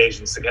pitch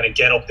invasions, to kind of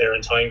get up there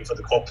in time for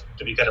the cup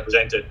to be kind of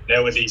presented.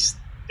 Now at least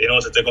they know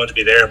that they're going to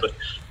be there, but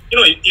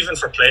even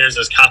for players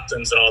as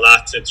captains and all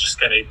that, to just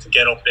kind of to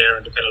get up there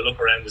and to kind of look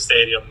around the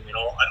stadium,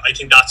 I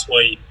think that's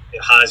why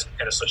it has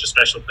kind of such a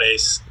special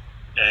place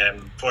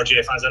for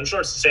GAA fans. I'm sure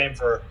it's the same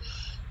for,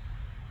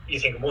 you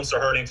think, Munster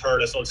hurling,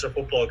 Thurles, Ulster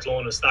football,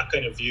 Clonus, that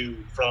kind of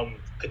view from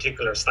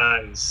particular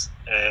stands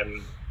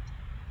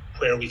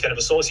where we kind of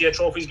associate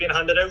trophies being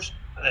handed out.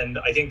 And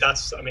I think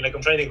that's, I'm trying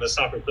to think of a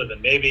soccer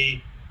equivalent,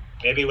 maybe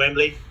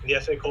Wembley in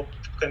the FA Cup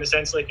kind of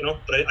sense,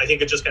 but I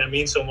think it just kind of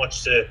means so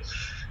much to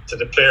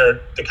the player,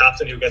 the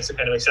captain, who gets to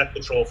kind of accept the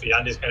trophy,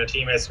 and his kind of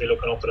teammates to be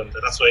looking up at him.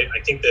 That's why I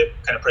think the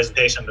kind of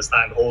presentation of the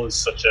stand holds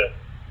such a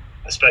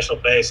special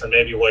place, and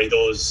maybe why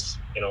those,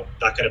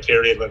 that kind of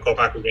period when Croke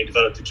Park was being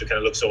developed, it just kind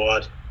of looks so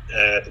odd,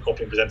 the cup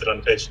being presented on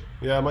the pitch.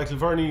 Yeah, Michael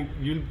Verney,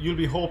 you'll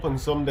be hoping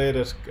someday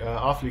that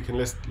Offaly can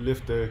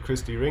lift the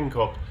Christie Ring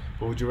Cup,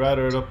 but would you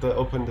rather it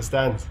up in the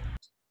stands?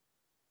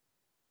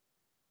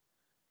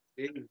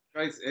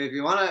 If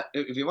you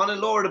wanna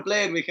lower the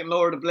blade, we can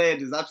lower the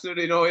blade. There's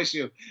absolutely no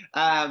issue.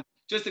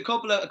 Just a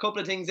couple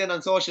of things in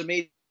on social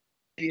media,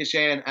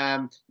 Shane.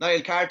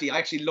 Niall Carty, I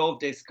actually love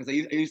this because I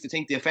used to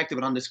think the effect of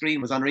it on the screen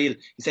was unreal.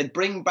 He said,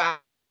 "Bring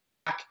back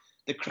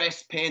the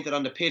crest painted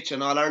on the pitch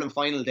on All Ireland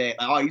final day."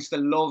 I used to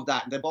love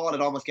that. The ball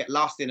would almost get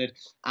lost in it,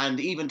 and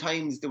even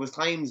there was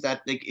times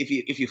that, like,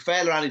 if you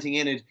fell or anything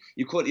in it,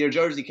 your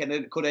jersey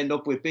could end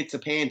up with bits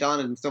of paint on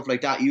it and stuff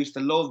like that. I used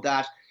to love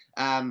that.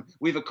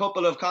 We've a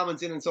couple of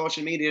comments in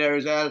social media there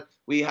as well.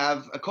 We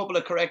have a couple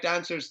of correct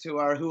answers to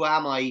our "Who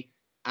Am I?"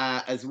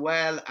 As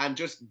well, and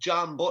just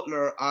John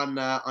Butler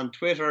on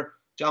Twitter.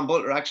 John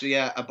Butler, actually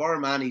a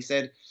Burman, he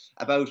said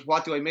about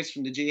what do I miss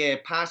from the GAA,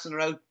 passing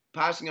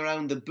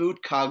around the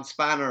boot cog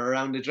spanner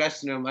around the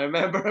dressing room. I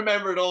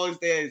remember those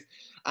days,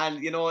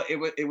 and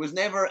it was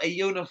never a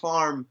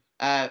uniform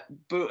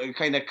boot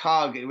kind of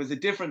cog. It was a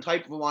different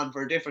type of one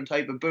for a different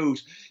type of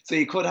boot. So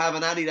you could have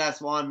an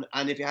Adidas one,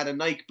 and if you had a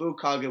Nike boot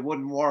cog, it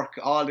wouldn't work.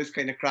 All this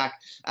kind of crack.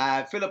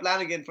 Philip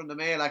Lanigan from the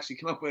Mail actually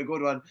came up with a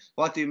good one.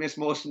 What do you miss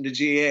most from the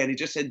GAA? And he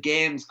just said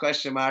games ?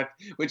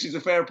 Which is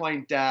a fair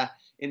point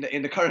in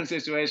the current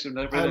situation.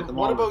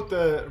 What about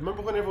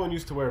remember when everyone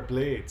used to wear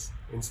blades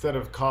instead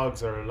of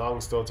cogs or long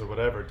studs or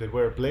whatever? They'd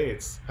wear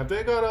blades. Have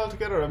they gone all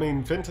together?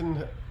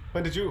 Fintan,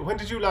 when did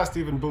you last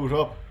even boot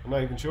up? I'm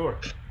not even sure.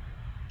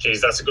 Jeez,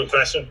 that's a good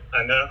question.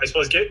 And I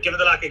suppose, given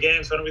the lack of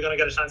games, when are we going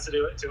to get a chance to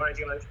do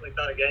anything like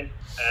that again?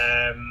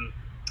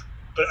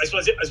 But I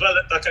suppose as well,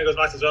 that kind of goes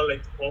back as well,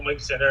 like what Mike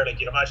was saying there. Like,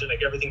 you'd imagine,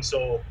 like, everything's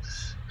so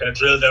kind of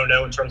drilled down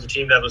now in terms of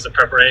team levels of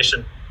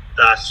preparation,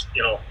 that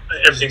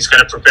everything's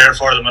kind of prepared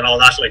for them and all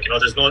that. Like,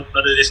 there's none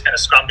of this kind of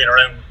scrambling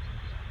around.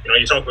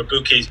 You talk about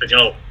boot keys, but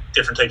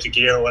different types of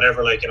gear or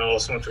whatever. Like,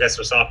 someone forgets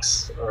their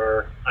socks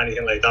or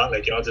anything like that.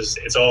 Like,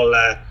 it's all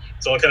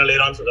kind of laid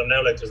on for them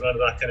now. Like, there's none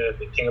of that kind of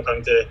thing of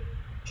having to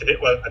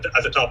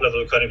at the top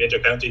level of kind of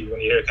inter-county,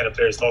 when you hear kind of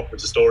players talk about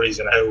the stories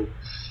and how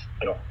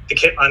the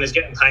kit man is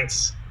getting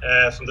thanks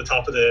from the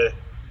top of the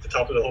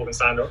Hogan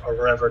stand or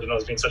wherever.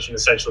 It's been such an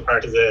essential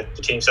part of the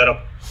team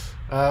setup.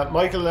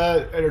 Michael,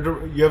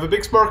 you have a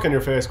big smirk on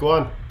your face. Go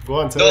on.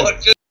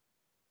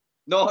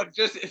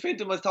 Just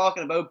Fintan was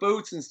talking about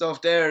boots and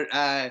stuff there.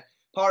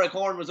 Pádraig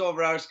Horn was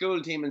over our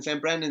school team in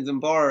St Brendan's in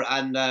Burr,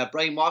 and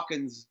Brian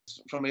Watkins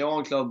from my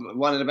own club,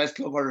 one of the best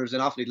club hurlers in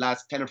Offaly the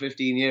last 10 or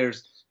 15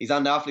 years. He's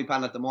on the Offaly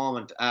panel at the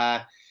moment.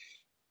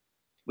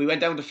 we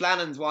went down to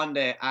Flannan's one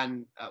day,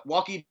 and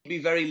Walkie be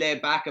very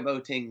laid back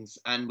about things,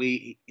 and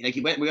we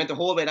went the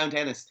whole way down to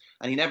Ennis,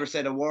 and he never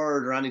said a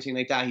word or anything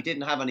like that. He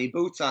didn't have any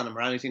boots on him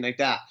or anything like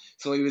that,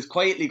 so he was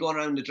quietly going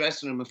around the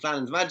dressing room of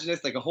Flannan's. Imagine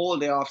this, like a whole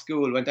day off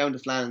school, went down to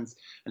Flannan's,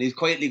 and he's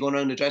quietly going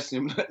around the dressing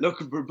room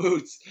looking for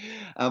boots.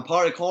 And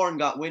Pádraig Horn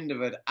got wind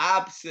of it,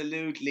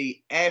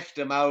 absolutely effed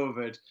him out of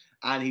it.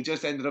 And he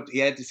just ended up, he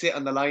had to sit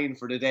on the line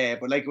for the day.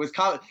 But like it was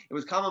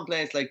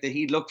commonplace, like that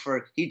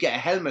he'd get a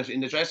helmet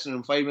in the dressing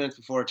room 5 minutes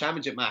before a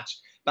championship match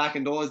back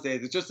in those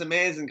days. It's just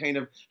amazing kind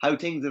of how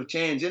things have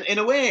changed. In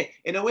a way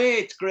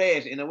it's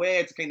great. In a way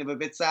it's kind of a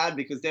bit sad,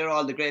 because they're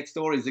all the great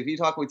stories. If you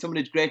talk about some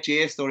of the great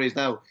GA stories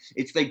now,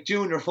 it's like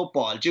junior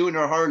football,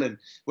 junior hurling,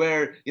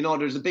 where, you know,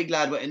 there's a big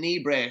lad with a knee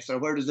brace, or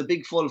where there's a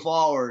big full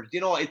forward.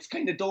 You know, it's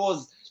kind of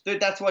those,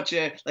 that's what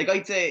you, like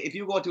I'd say, if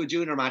you go to a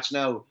junior match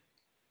now,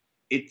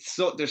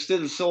 they're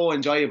still so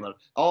enjoyable.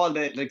 All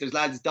the, like, there's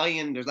lads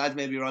dying, there's lads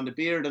maybe around the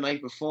beer the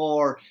night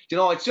before. You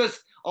know, it's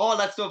just all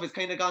that stuff is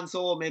kind of gone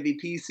so maybe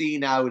PC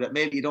now that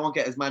maybe you don't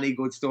get as many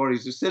good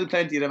stories. There's still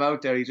plenty of them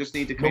out there. You just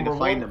need to kind of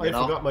find them. I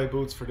forgot my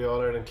boots for the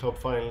All-Ireland Club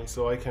final,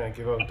 so I can't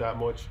give out that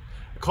much.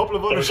 A couple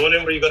of I others. was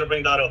wondering, were you going to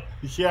bring that up?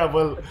 Yeah,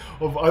 well,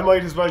 I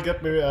might as well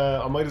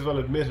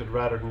admit it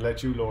rather than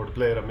let you lower the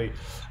blade on me.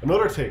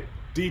 Another thing,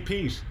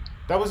 D-Pete.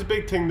 That was a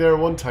big thing there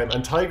one time.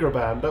 And Tiger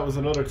Balm, that was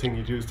another thing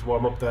you'd use to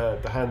warm up the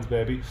hands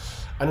maybe.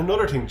 And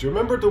another thing, do you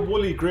remember the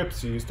woolly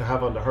grips you used to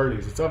have on the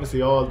hurleys? It's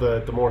obviously all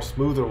the more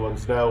smoother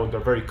ones now, and they're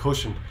very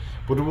cushioned.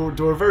 But they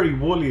were very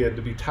woolly, and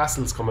there'd be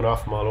tassels coming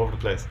off them all over the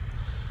place.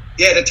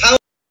 Yeah, the towel.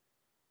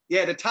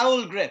 Yeah, the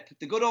towel grip,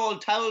 the good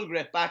old towel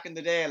grip back in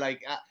the day.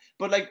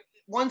 But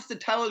once the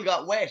towel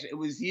got wet, it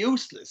was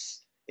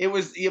useless.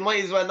 You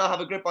might as well not have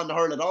a grip on the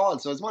hurl at all.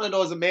 So it's one of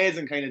those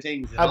amazing kind of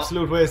things.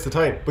 Absolute waste of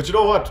time. But you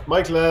know what,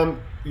 Michael,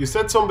 you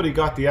said somebody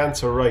got the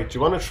answer right. Do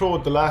you want to throw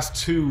the last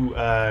two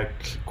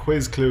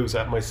quiz clues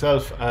at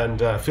myself and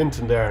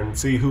Fintan there and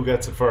see who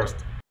gets it first?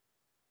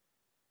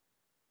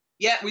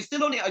 Yeah, I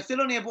still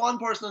only have one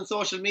person on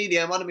social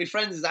media, and one of my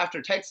friends is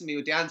after texting me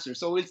with the answer.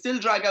 So we'll still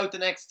drag out the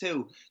next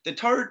two. The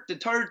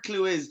third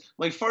clue is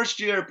my first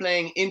year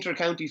playing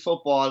inter-county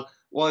football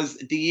was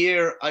the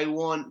year I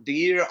won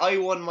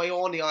my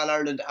only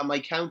All-Ireland, and my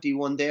county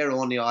won their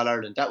only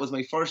All-Ireland. That was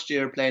my first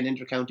year playing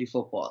inter-county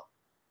football.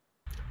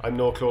 I'm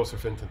no closer,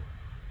 Fintan.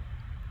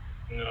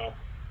 No.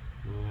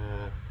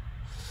 Yeah.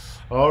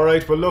 All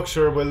right, well look,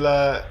 sure, we'll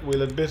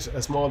admit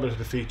a small bit of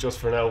defeat just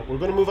for now. We're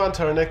going to move on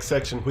to our next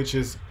section, which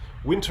is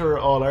Winter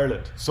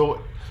All-Ireland.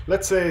 So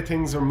let's say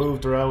things are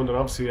moved around, and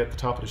obviously at the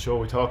top of the show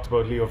we talked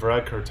about Leo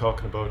Varadkar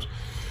talking about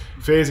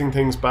phasing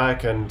things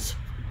back and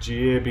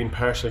GA being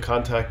partial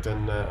contact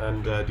and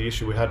the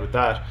issue we had with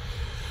that.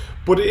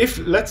 But if,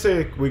 let's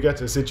say, we get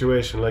to a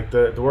situation like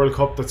the World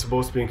Cup that's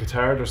supposed to be in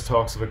Qatar, there's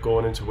talks of it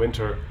going into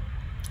winter.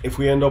 If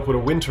we end up with a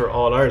Winter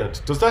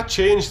All-Ireland, does that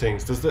change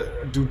things?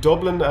 Do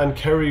Dublin and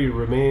Kerry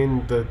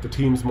remain the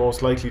teams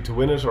most likely to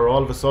win it, or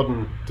all of a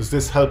sudden does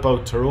this help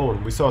out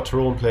Tyrone? We saw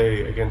Tyrone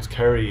play against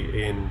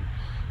Kerry in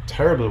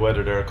terrible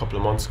weather there a couple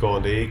of months ago,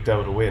 and they eked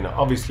out a win.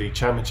 Obviously,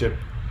 Championship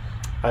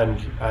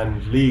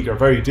and League are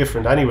very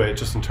different anyway,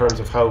 just in terms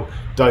of how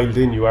dialed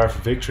in you are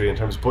for victory, in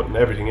terms of putting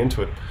everything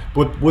into it.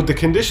 But would the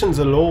conditions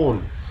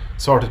alone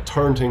sort of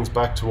turn things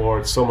back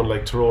towards someone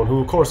like Tyrone, who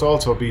of course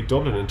also beat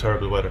Dublin in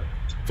terrible weather?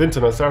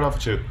 Fintan, I'll start off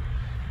with you.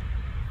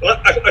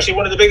 Well, actually,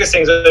 one of the biggest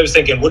things I was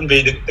thinking wouldn't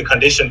be the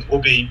conditions,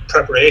 would be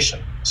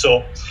preparation.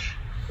 So,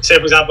 say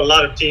for example, a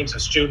lot of teams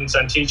have students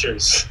and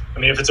teachers. I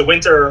mean, if it's a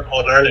Winter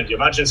All-Ireland, you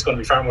imagine it's going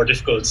to be far more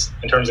difficult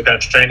in terms of kind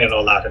of training and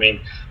all that. I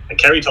mean, and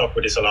Kerry talked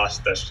about this a lot,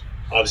 that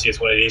obviously it's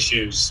one of the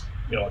issues,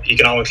 you know,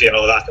 economically and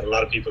all that a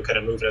lot of people kind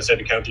of moving outside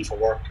the county for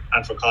work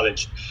and for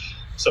college.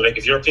 So like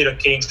if you're Peter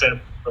Keen's trying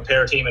to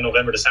prepare a team in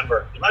November,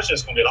 December, imagine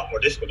it's going to be a lot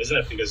more difficult, isn't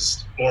it?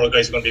 Because more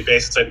guys are going to be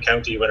based outside the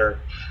county, whether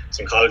it's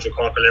in college or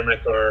Cork or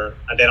Limerick,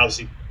 and then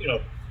obviously, you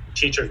know,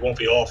 teachers won't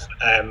be off.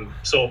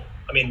 So,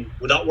 I mean,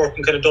 would that work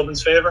in kind of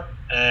Dublin's favour?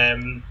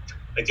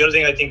 Like the other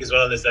thing I think as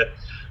well is that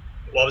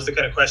what was the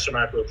kind of question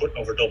mark we were putting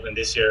over Dublin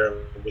this year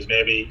was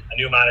maybe a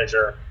new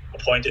manager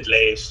appointed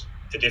late,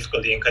 the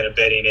difficulty in kind of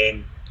bedding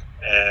in,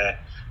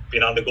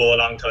 being on the go a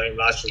long time.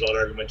 Last year's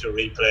All-Ireland went to a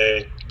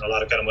replay, a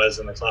lot of kind of miles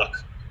on the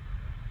clock.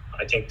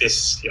 I think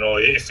this, you know,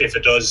 if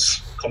it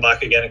does come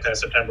back again in kind of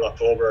September,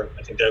 October,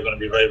 I think they're going to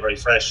be very, very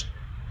fresh.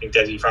 I think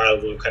Desi Farrell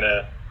will kind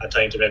of have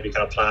time to maybe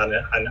kind of plan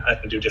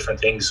and do different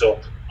things. So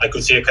I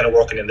could see it kind of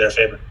working in their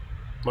favour.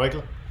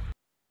 Michael?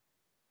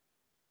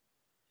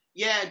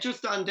 Yeah,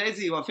 just on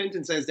Desi, what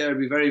Fintan says there would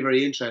be very,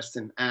 very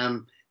interesting.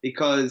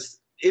 Because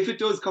if it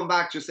does come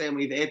back, just saying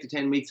we have 8 to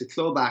 10 weeks of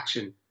club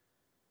action,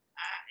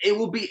 it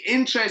will be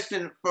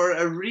interesting for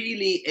a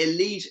really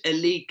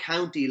elite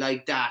county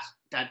like that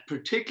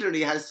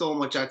particularly has so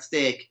much at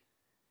stake,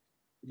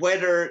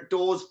 whether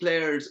those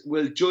players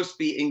will just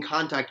be in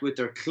contact with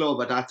their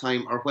club at that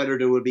time, or whether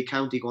there will be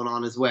county going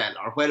on as well,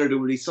 or whether there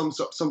will be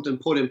something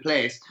put in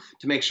place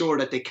to make sure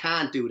that they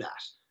can't do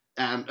that.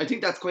 I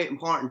think that's quite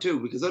important too,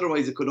 because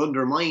otherwise it could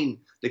undermine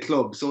the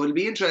club. So it'll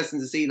be interesting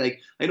to see, like,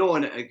 I know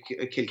in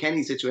a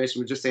Kilkenny situation,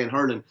 we're just saying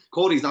hurling,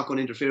 Cody's not going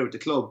to interfere with the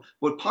club,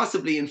 but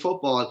possibly in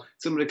football,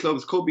 some of the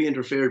clubs could be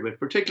interfered with.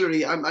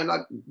 Particularly, I'm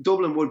not,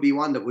 Dublin would be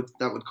one that would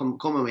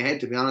come in my head,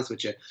 to be honest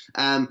with you.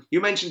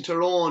 You mentioned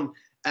Tyrone.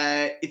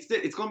 It's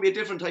going to be a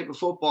different type of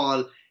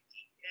football,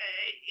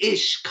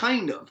 ish,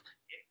 kind of.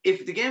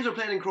 If the games are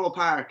playing in Croke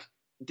Park,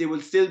 there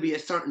will still be a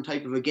certain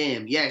type of a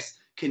game. Yes,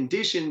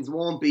 conditions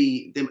won't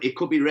be, it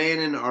could be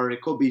raining or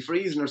it could be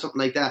freezing or something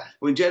like that.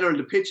 But in general,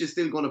 the pitch is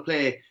still going to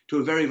play to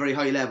a very, very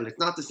high level. It's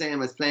not the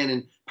same as playing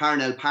in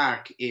Parnell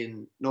Park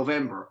in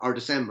November or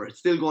December. It's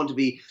still going to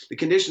be, the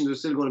conditions are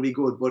still going to be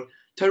good. But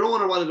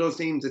Tyrone are one of those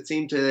teams that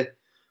seem to,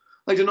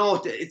 I don't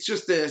know, it's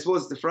just, I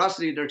suppose, the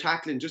ferocity they're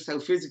tackling, just how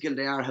physical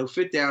they are, how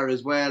fit they are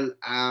as well.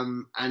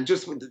 And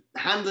just with the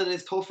handling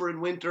is tougher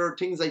in winter,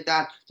 things like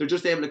that. They're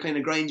just able to kind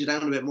of grind you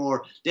down a bit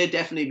more. They'd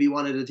definitely be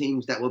one of the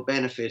teams that would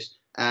benefit.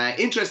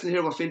 Interesting to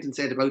hear what Fintan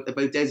said about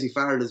Desi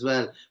Farrell as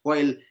well.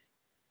 While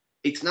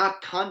it's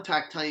not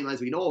contact time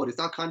as we know it, it's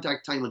not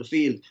contact time on the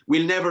field,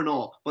 we'll never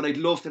know. But I'd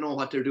love to know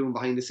what they're doing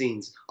behind the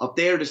scenes. Up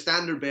there, the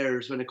standard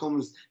bearers, when it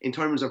comes in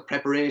terms of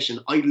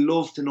preparation, I'd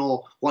love to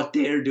know what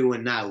they're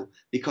doing now.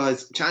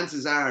 Because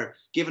chances are,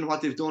 given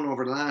what they've done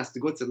over the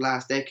guts of the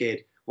last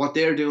decade, what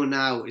they're doing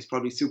now is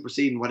probably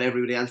superseding what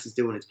everybody else is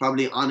doing. It's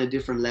probably on a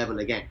different level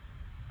again.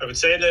 I would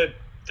say that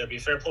there'll be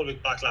fair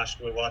public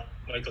backlash with what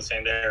Michael's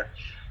saying there.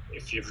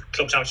 If you've a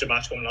club championship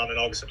match going on in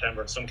August,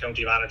 September, and some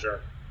county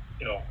manager,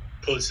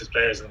 pulls his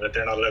players and that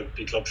they're not allowed to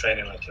be club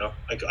training, I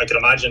can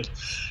imagine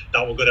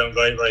that will go down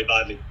very, very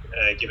badly,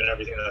 given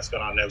everything that's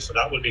going on now. So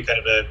that will be kind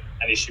of an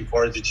issue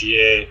for the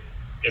GA,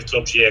 if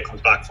Club GA comes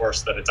back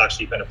first, that it's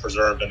actually kind of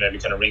preserved and maybe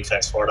kind of ring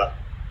fence for that.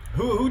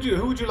 Who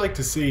would you like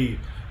to see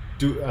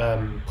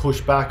push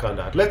back on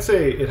that? Let's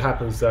say it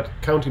happens that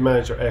county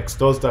manager X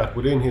does that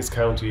within his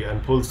county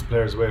and pulls the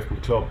players away from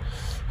the club.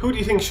 Who do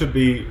you think should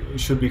be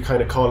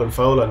kind of calling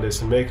foul on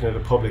this and making it a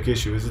public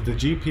issue? Is it the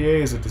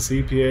GPA? Is it the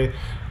CPA?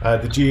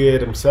 The GA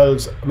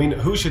themselves? I mean,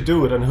 who should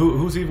do it, and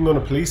who's even going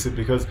to police it?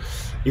 Because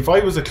if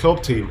I was a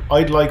club team,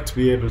 I'd like to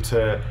be able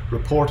to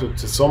report it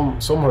to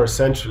somewhere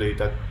centrally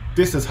that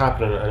this is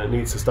happening and it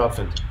needs to stop.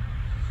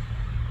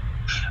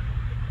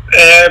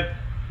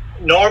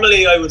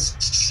 Normally, I would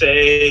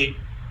say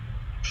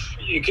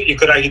you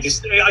could argue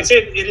this. I'd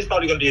say it is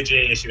probably going to be a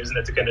GA issue, isn't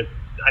it? To kind of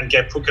and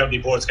get county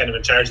boards kind of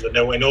in charge of it.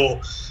 Now, I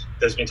know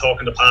there's been talk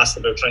in the past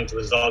about trying to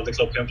resolve the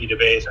club county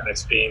debate, and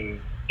it's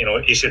been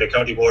issued that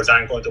county boards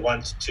aren't going to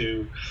want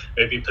to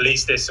maybe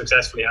police this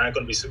successfully, aren't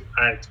going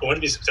to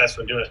be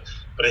successful in doing it.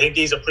 But I think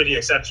these are pretty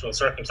exceptional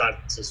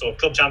circumstances. So if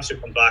club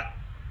championship comes back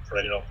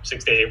for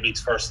 6 to 8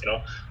 weeks first,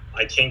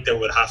 I think there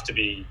would have to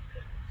be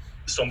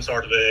some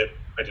sort of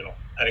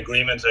an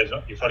agreement.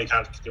 You probably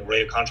can't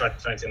raid a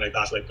contract or anything like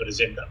that, but as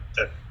in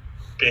that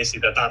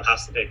basically that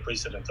has to take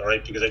precedent, all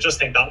right? Because I just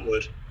think that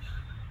would,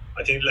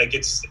 I think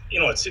it's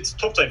it's a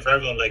tough time for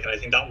everyone, and I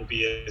think that would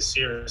be a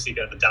seriously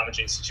kind of a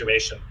damaging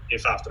situation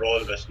if after all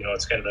of it,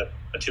 it's kind of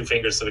a two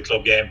fingers to the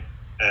club game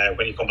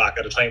when you come back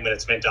at a time when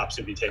it's meant to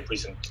absolutely take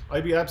precedent.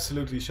 I'd be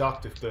absolutely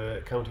shocked if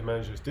the county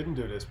managers didn't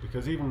do this,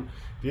 because even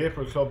the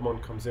April club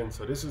month comes in,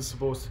 so this is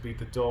supposed to be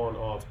the dawn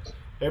of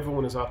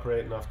everyone is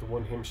operating off the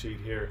one hymn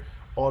sheet here.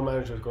 All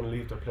managers are going to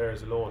leave their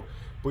players alone.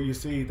 But you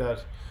see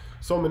that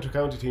some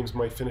inter-county teams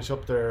might finish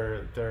up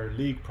their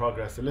league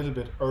progress a little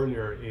bit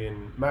earlier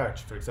in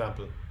March, for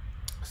example.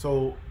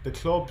 So the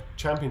club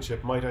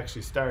championship might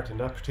actually start in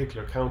that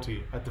particular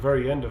county at the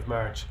very end of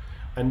March,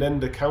 and then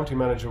the county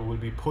manager will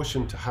be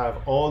pushing to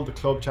have all the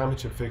club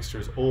championship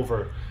fixtures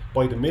over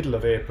by the middle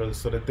of April,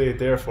 so that they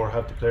therefore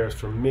have the players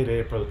from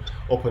mid-April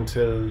up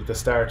until the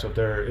start of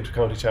their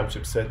inter-county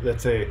championship set,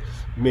 let's say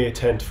May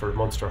 10th for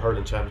Munster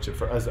Hurling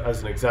Championship, as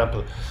an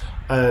example.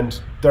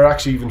 And they're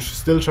actually even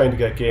still trying to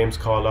get games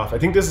called off. I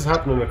think this is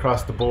happening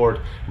across the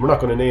board. We're not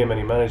going to name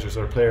any managers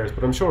or players,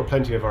 but I'm sure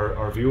plenty of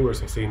our viewers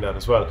have seen that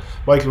as well.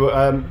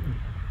 Michael,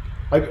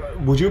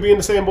 would you be in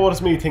the same boat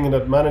as me, thinking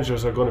that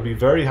managers are going to be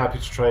very happy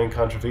to try and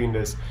contravene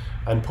this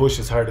and push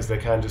as hard as they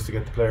can just to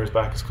get the players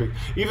back as quick,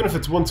 even if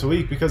it's once a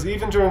week? Because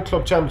even during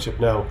club championship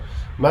now,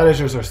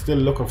 managers are still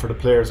looking for the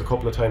players a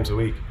couple of times a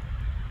week.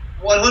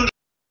 100%.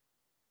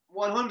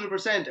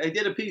 I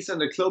did a piece on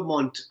the club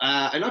month.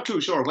 I'm not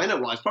too sure when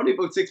it was, probably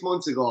about 6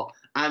 months ago.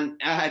 And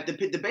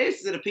the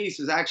basis of the piece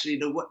was actually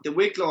the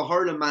Wicklow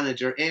hurling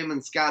manager,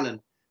 Eamon Scallon,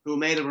 who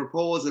made a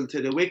proposal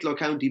to the Wicklow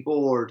County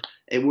Board.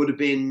 It would have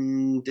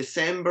been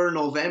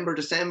November,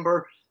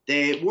 December.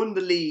 They won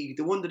the league.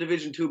 They won the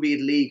Division 2B of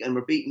the league and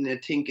were beaten, I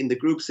think, in the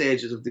group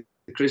stages of the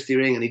Christie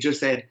Ring. And he just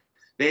said,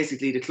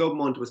 basically, the club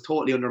month was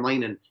totally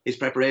undermining his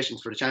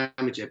preparations for the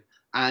championship.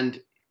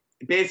 And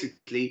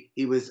basically,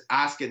 he was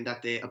asking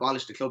that they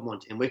abolish the club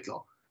month in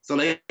Wicklow.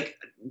 So,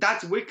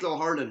 that's Wicklow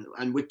hurling.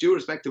 And with due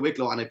respect to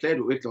Wicklow, and I played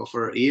with Wicklow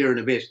for a year and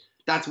a bit,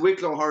 that's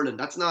Wicklow hurling.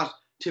 That's not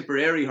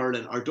Tipperary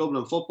hurling or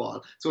Dublin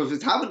football. So if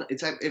it's happening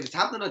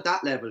at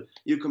that level,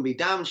 you can be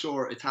damn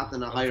sure it's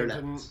happening at higher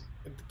levels.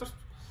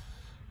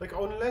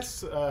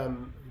 Unless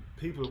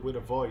people with a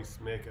voice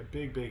make a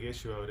big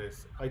issue out of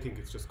this, I think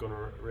it's just going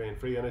to reign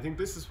free. And I think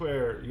this is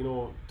where, you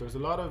know, there's a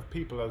lot of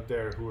people out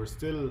there who are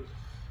still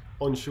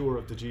unsure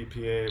of the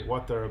GPA,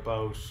 what they're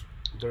about,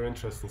 their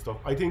interests and stuff.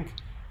 I think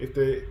if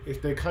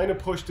they kind of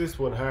push this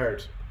one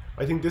hard,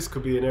 I think this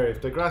could be an area.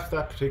 If they grasp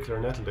that particular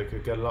nettle, they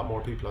could get a lot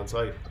more people on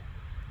side.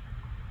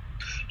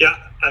 Yeah,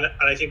 and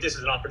I think this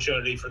is an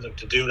opportunity for them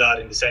to do that,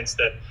 in the sense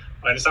that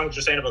I understand what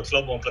you're saying about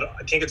Club 1, but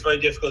I think it's very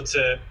difficult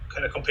to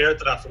kind of compare it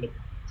to that from the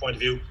point of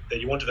view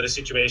that you won't have had a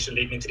situation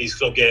leading into these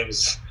club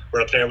games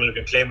where a player will have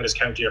been playing with his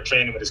county or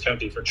training with his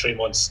county for 3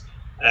 months.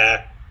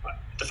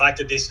 The fact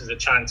that this is a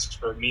chance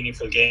for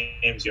meaningful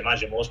games, you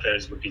imagine most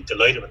players would be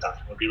delighted with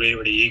that, would be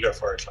really eager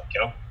for it, like,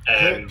 you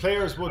know.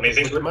 Players would,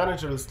 but the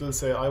manager will still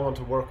say, I want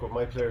to work with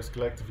my players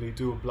collectively,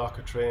 do a block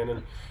of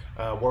training,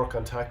 work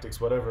on tactics,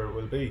 whatever it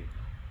will be.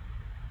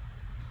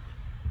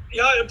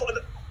 Yeah,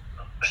 but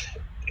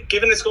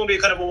given it's going to be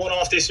kind of a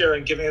one-off this year,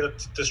 and given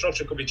that the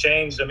structure could be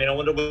changed, I mean, I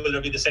wonder, will there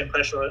be the same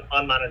pressure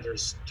on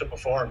managers to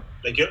perform?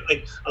 Like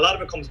a lot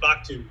of it comes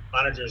back to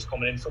managers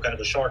coming in for kind of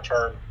a short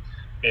term,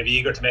 maybe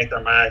eager to make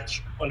their mark,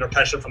 under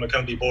pressure from a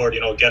county board,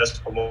 you know, get us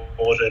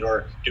promoted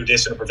or do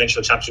this in a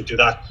provincial championship, do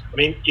that. I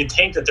mean, you'd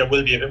think that there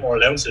will be a bit more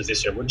allowances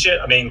this year, wouldn't you?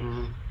 I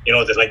mean, you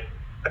know, that like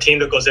a team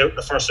that goes out in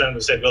the first round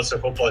of, say, the Ulster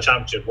Football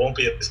Championship won't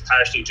be as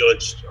harshly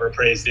judged or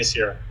appraised this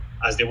year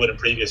as they would in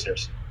previous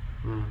years.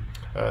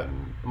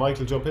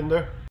 Michael, jump in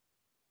there.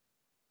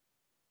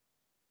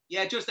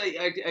 Yeah, just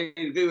I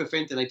agree with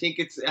Fintan. I think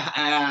it's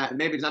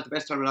maybe it's not the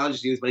best terminology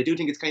to use, but I do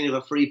think it's kind of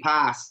a free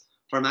pass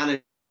for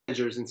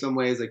managers in some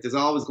ways. Like, there's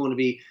always going to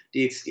be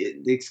the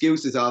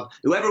excuses of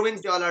whoever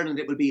wins the All-Ireland,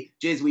 it will be,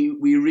 geez, we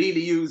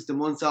really used the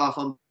months off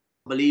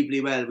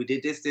unbelievably well. We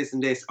did this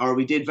and this, or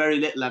we did very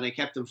little and I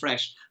kept them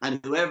fresh. And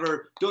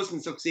whoever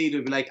doesn't succeed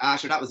will be like,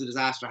 sure, that was a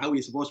disaster. How are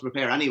you supposed to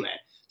prepare anyway?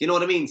 You know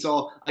what I mean?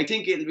 So I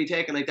think it'll be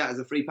taken like that as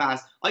a free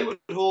pass. I would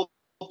hope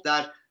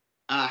that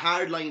a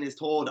hard line is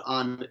told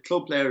on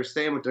club players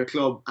staying with their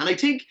club. And I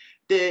think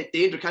the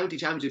inter-county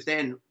championships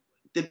then,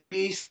 there'd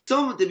be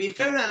a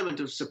fair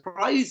element of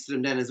surprise to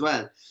them then as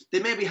well.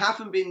 They maybe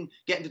haven't been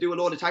getting to do a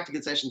load of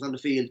tactical sessions on the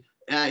field.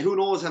 Who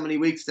knows how many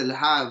weeks they'll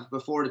have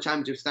before the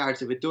championship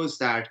starts, if it does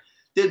start.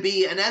 There'll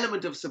be an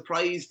element of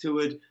surprise to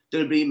it.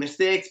 There'll be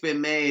mistakes being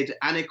made,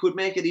 and it could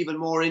make it even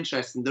more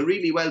interesting. The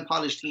really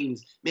well-polished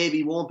teams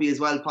maybe won't be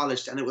as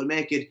well-polished, and it will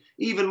make it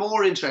even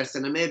more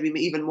interesting and maybe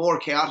even more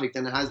chaotic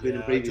than it has been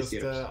in previous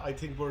years. I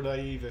think we're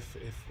naive if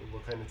we're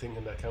kind of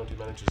thinking that county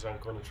managers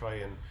aren't going to try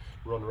and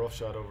run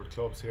roughshod over the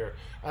clubs here.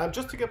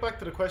 Just to get back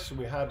to the question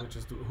we had, which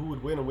is who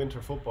would win a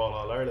winter football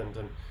All-Ireland,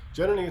 and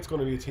generally it's going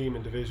to be a team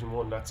in Division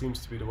 1. That seems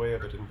to be the way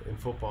of it in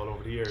football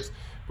over the years.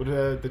 But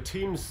the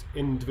teams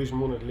in Division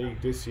 1 of the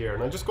league this year,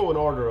 and I'll just go in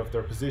order of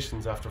their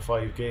positions after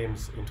 5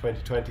 games in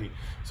 2020.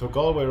 So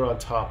Galway are on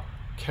top,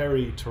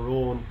 Kerry,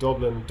 Tyrone,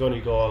 Dublin,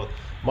 Donegal,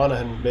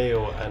 Monaghan,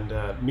 Mayo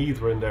and Meath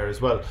were in there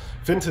as well.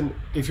 Fintan,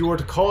 if you were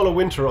to call a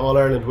winter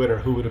All-Ireland winner,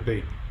 who would it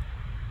be?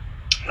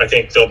 I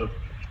think Dublin.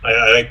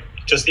 I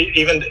just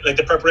even like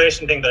the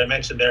preparation thing that I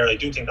mentioned there, I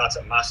do think that's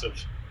a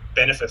massive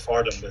benefit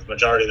for them. The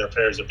majority of their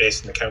players are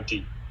based in the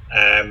county.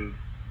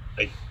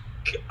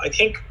 I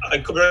think I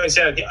could really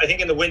say, I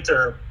think in the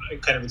winter,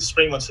 kind of in the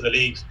spring months of the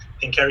league, I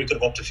think Kerry could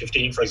have up to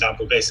 15, for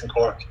example, based in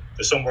Cork.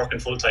 There's some working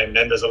full time,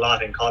 then there's a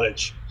lot in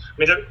college. I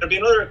mean, there'd be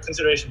another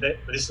consideration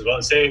for this as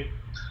well. Say,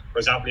 for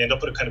example, you end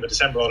up with a kind of a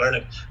December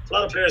All-Ireland. A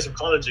lot of players have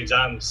college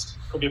exams.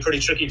 Could be a pretty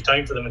tricky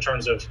time for them in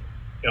terms of,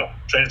 you know,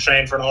 trying to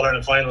train for an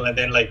All-Ireland final and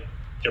then like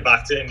you're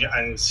back to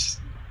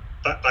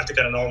back to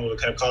kind of normal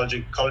kind of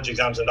college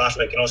exams and that,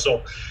 like, you know.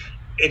 So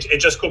it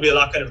just could be a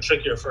lot kind of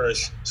trickier for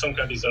some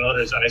counties than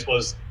others. And I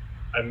suppose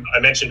I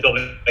mentioned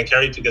Dublin and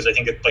Kerry because I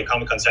think by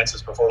common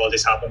consensus before all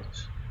this happened,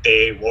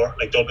 they were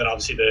like Dublin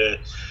obviously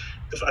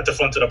at the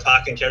front of the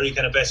pack, and Kerry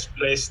kind of best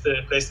placed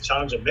to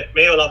challenge them.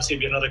 Mayo will obviously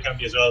be another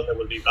county as well that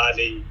will be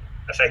badly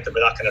affected by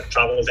that kind of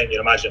travel thing.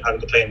 You'd imagine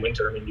having to play in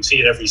winter. I mean, you see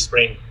it every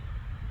spring.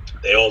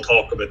 They all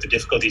talk about the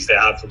difficulties they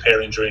have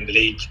preparing during the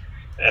league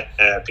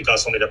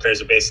because so many of their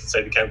players are based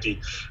inside the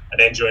county. And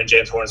then during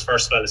James Horan's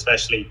first spell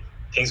especially,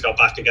 things got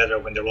back together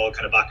when they were all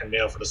kind of back in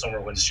Mayo for the summer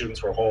when the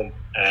students were home.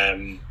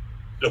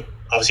 Look,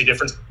 obviously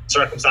different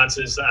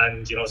circumstances,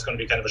 and you know it's going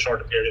to be kind of a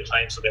shorter period of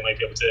time, so they might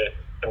be able to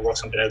kind of work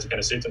something out to kind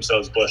of suit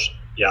themselves. But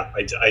yeah,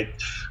 I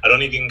don't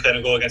think you can kind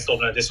of go against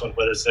Dublin at this one,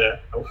 whether it's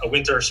a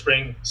winter,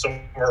 spring, summer,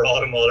 or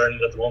autumn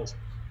All-Ireland at the moment.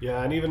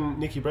 Yeah, and even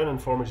Nicky Brennan,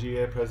 former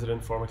GA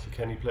president, former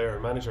Kilkenny player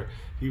and manager,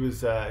 he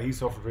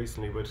suffered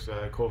recently with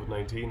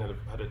COVID-19,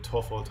 had a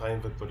tough old time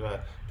of it,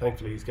 but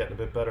thankfully he's getting a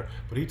bit better.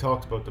 But he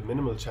talked about the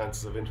minimal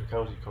chances of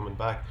inter-county coming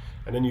back,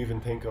 and then you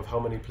even think of how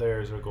many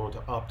players are going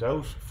to opt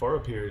out for a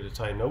period of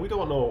time. Now, we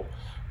don't know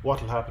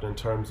what will happen in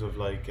terms of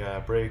like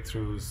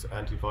breakthroughs,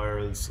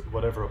 antivirals,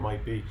 whatever it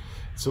might be.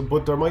 So,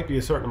 but there might be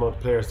a certain amount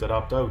of players that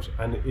opt out,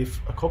 and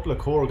if a couple of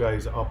core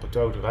guys opt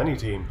out of any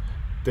team,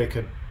 they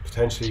could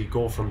potentially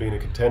go from being a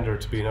contender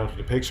to being out of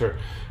the picture.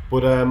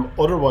 But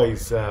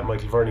otherwise,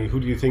 Michael Verney, who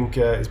do you think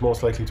is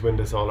most likely to win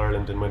this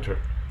All-Ireland in winter?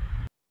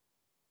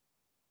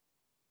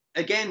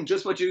 again,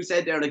 just what you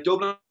said there, like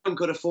Dublin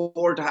could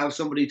afford to have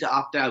somebody to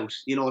opt out.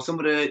 You know, some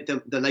of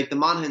the like the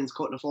Monaghan's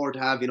couldn't afford to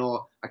have, you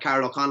know, a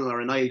Carol O'Connell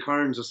or a Niall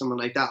Kearns or someone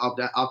like that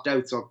opt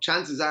out. So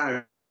chances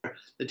are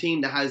the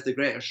team that has the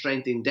greater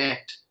strength in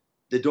depth,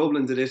 the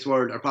Dublins of this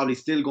world, are probably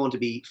still going to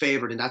be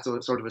favoured in that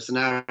sort of a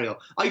scenario.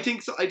 I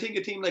think so. I think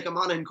a team like a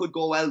Monaghan could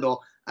go well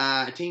though.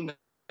 A team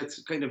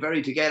that's kind of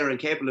very together and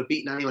capable of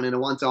beating anyone in a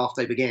once-off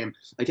type of game.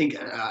 I think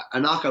a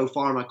knockout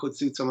format could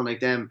suit someone like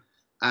them.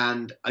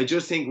 And I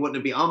just think, wouldn't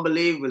it be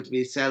unbelievable to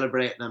be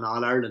celebrating an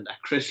All-Ireland at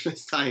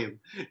Christmas time?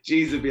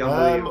 Jeez, it'd be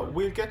unbelievable.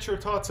 We'll get your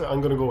thoughts. I'm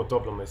going to go with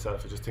Dublin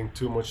myself. I just think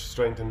too much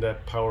strength in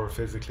that power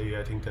physically.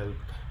 I think they'll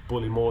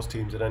bully most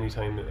teams at any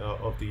time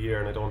of the year,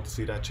 and I don't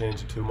see that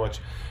changing too much.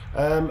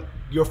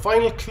 Your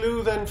final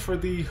clue then for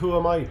the Who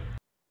Am I?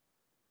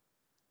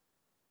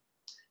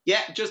 Yeah,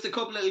 just a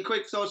couple little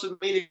quick social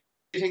media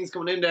things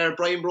coming in there.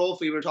 Brian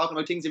Brophy, we were talking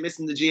about things you miss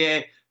in the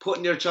GA,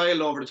 putting your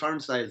child over the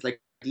turnstiles. Like,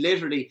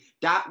 literally,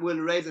 that will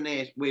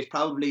resonate with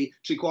probably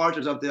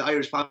 3/4 of the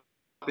Irish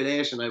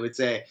population, I would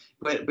say.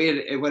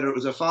 Whether it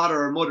was a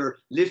father or mother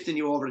lifting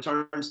you over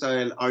the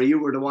turnstile, or you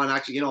were the one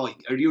actually, you know,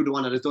 or you the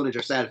one that has done it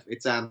yourself.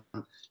 It's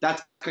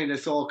that's kind of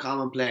so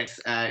commonplace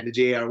in the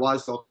GA, or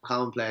was so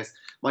commonplace.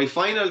 My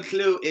final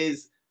clue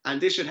is,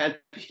 and this should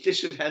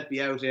help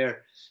me out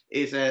here,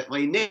 is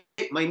my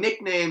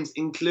nicknames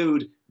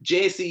include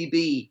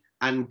JCB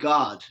and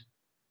God.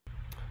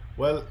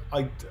 Well,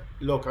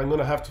 look, I'm going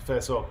to have to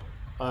fess up.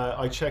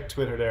 I checked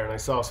Twitter there and I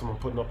saw someone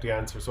putting up the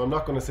answer, so I'm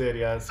not going to say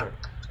the answer.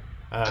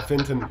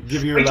 Fintan,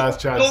 give you your last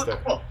chance there.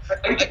 I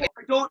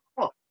don't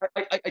know.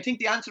 I think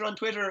the answer on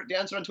Twitter is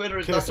not so the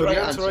right the answer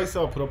answer. I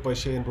saw put up by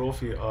Shane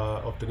Brophy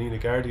of the Nina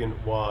Guardian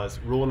was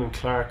Ronan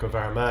Clark of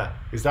Armagh.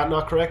 Is that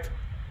not correct?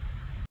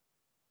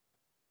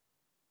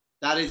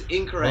 That is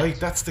incorrect. Right,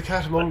 that's the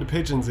cat among the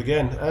pigeons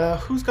again.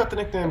 Who's got the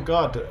nickname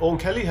God? Owen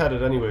Kelly had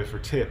it anyway for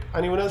Tip.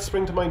 Anyone else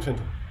spring to mind,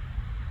 Fintan?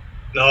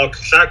 No,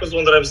 Clark was the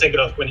one that I was thinking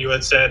of when you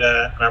had said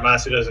an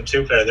Armagh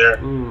 2002 player there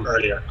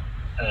earlier.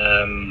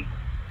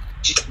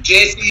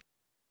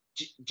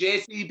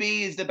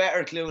 JCB is the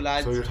better clue,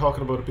 lads. So you're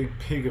talking about a big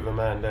pig of a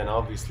man then,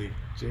 obviously.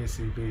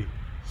 JCB.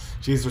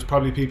 Jeez, there's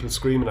probably people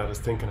screaming at us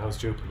thinking how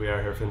stupid we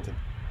are here, Fintan.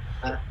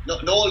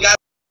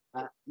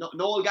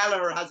 Noel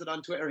Gallagher has it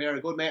on Twitter here. A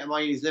good mate of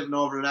mine, he's living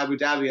over in Abu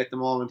Dhabi at the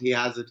moment. He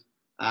has it.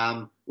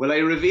 Will I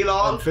reveal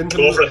all?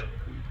 Fintan, Go for it.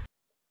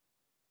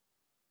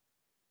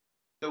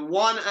 The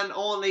one and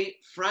only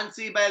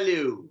Francie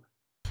Bellew.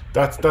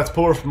 That's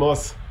poor from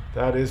us.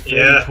 That is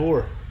very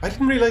poor. I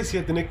didn't realise he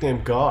had the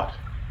nickname God.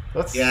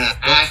 Come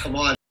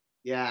on.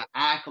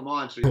 Yeah, come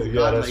on.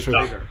 Yeah, that's true.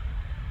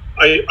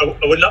 I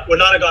would not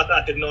have got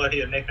that. Didn't know that he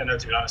had a nickname there,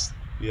 to be honest.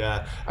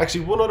 Yeah,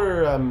 actually, one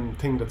other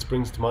thing that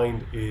springs to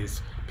mind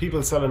is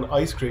people selling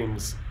ice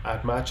creams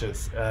at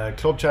matches.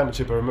 Club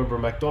Championship, I remember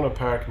McDonough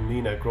Park in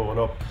Nina growing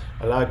up,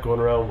 a lad going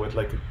around with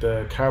like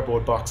the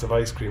cardboard box of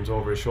ice creams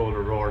over his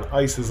shoulder roaring,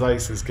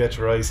 ices, get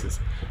your ices.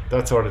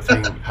 That sort of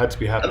thing had to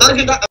be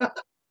happening.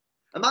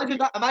 Imagine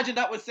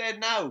that was said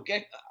now.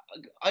 Get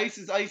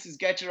ices,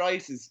 get your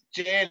ices.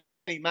 Jane,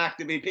 Mac,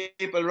 to be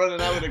people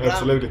running out of the ground.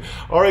 Absolutely.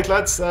 Alright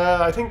lads,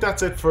 I think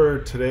that's it for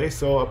today,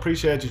 so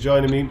appreciate you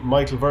joining me.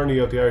 Michael Verney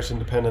of the Irish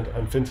Independent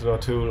and Fintan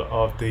O'Toole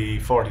of the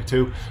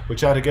 42. We'll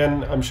chat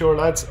again, I'm sure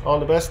lads. All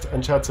the best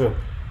and chat soon.